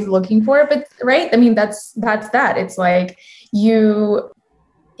always looking for it. But right. I mean, that's that. It's like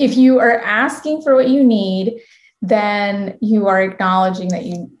if you are asking for what you need, then you are acknowledging that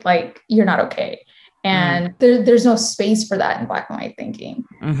you're not okay. And there's no space for that in black and white thinking.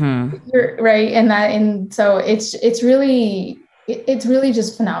 Mm-hmm. You're right. And so it's really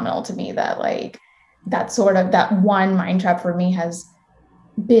just phenomenal to me that, like, that sort of, that one mind trap for me has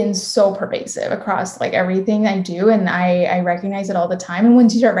been so pervasive across, like, everything I do. And I recognize it all the time. And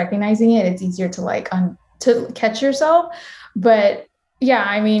once you start recognizing it, it's easier to, like, to catch yourself. But yeah,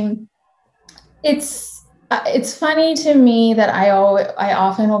 I mean, it's funny to me that I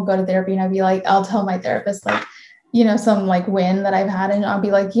often will go to therapy and I'll tell my therapist like, some like win that I've had, and I'll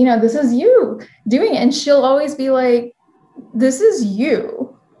be like, this is you doing it. And she'll always be like, this is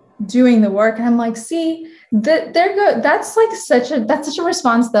you doing the work. And I'm like, see, they're good. That's such a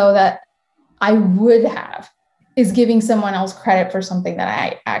response though, that I would have, is giving someone else credit for something that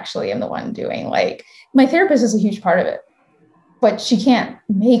I actually am the one doing. Like, my therapist is a huge part of it, but she can't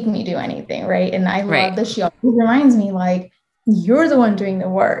make me do anything. Right. And I love that she always reminds me like, you're the one doing the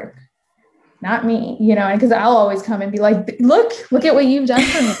work, not me, because I'll always come and be like, look at what you've done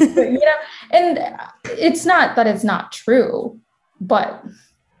for me, and it's not that it's not true, but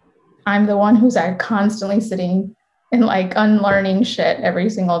I'm the one who's constantly sitting and like unlearning shit every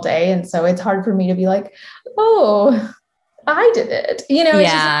single day. And so it's hard for me to be like, oh, I did it. It's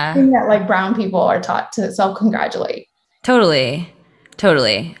just something that like brown people are taught to self-congratulate. Totally.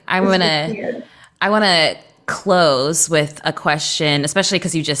 I want to close with a question, especially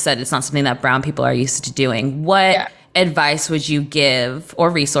because you just said it's not something that brown people are used to doing. What advice would you give, or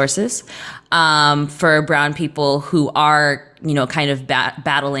resources, for brown people who are, kind of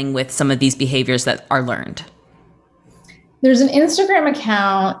battling with some of these behaviors that are learned? There's an Instagram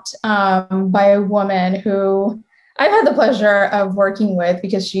account by a woman who I've had the pleasure of working with,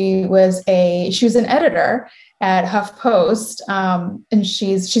 because she was an editor at HuffPost, and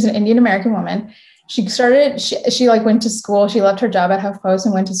she's an Indian American woman. She like went to school. She left her job at HuffPost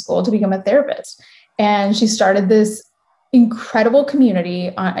and went to school to become a therapist. And she started this incredible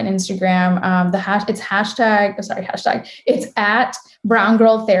community on Instagram. It's at Brown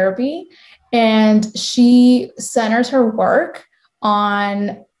Girl Therapy. And she centers her work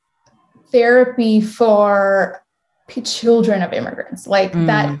on therapy for children of immigrants. Like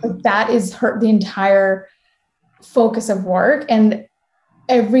that is the entire focus of work. And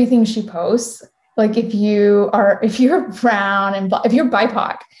everything she posts, like if you're brown and if you're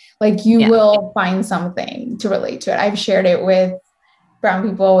BIPOC, like you will find something to relate to it. I've shared it with brown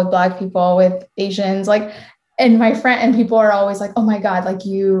people, with Black people, with Asians, like, and my friend and people are always like, oh my God, like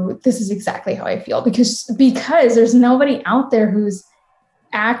this is exactly how I feel, because there's nobody out there who's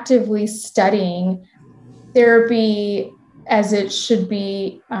actively studying therapy as it should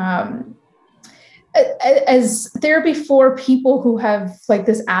be, as therapy for people who have like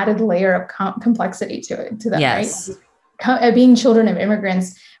this added layer of complexity to them. Yes. Right? Being children of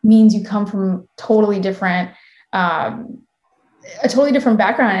immigrants means you come from a totally different background,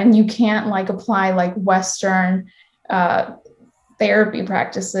 and you can't like apply like Western therapy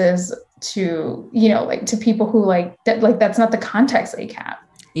practices to, like to people who like that, like that's not the context they have.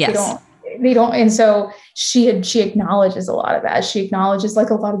 Yes. They don't. And so she acknowledges a lot of that. She acknowledges like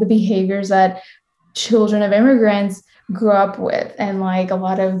a lot of the behaviors that children of immigrants grew up with, and like a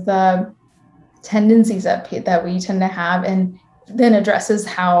lot of the tendencies that we tend to have, and then addresses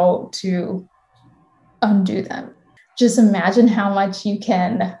how to undo them. Just imagine how much you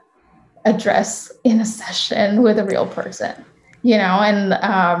can address in a session with a real person, and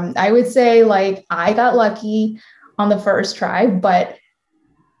I would say like I got lucky on the first try, but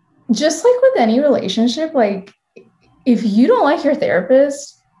just like with any relationship, like if you don't like your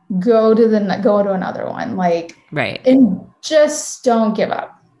therapist, go to another one, like, right. And just don't give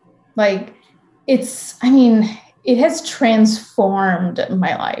up. Like it has transformed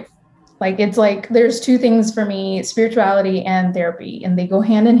my life. Like, it's like, there's two things for me, spirituality and therapy, and they go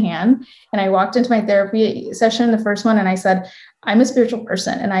hand in hand. And I walked into my therapy session, the first one, and I said, I'm a spiritual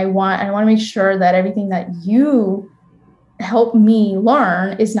person, and I want to make sure that everything that you help me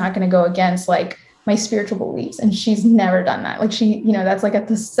learn is not going to go against like my spiritual beliefs. And she's never done that. Like she, that's like at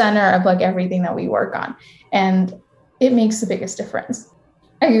the center of like everything that we work on. And it makes the biggest difference.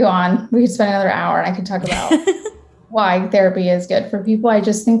 I could go on. We could spend another hour and I could talk about why therapy is good for people. I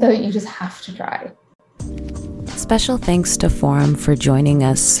just think that you just have to try. Special thanks to Forum for joining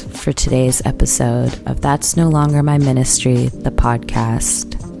us for today's episode of That's No Longer My Ministry, the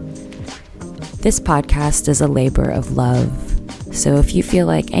podcast. This podcast is a labor of love. So if you feel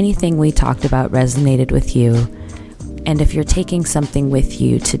like anything we talked about resonated with you, and if you're taking something with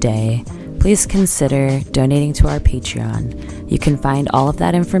you today, please consider donating to our Patreon. You can find all of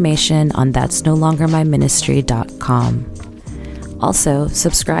that information on that'snolongermyministry.com. Also,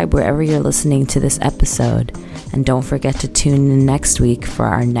 subscribe wherever you're listening to this episode, and don't forget to tune in next week for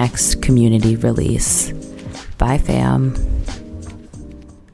our next community release. Bye, fam.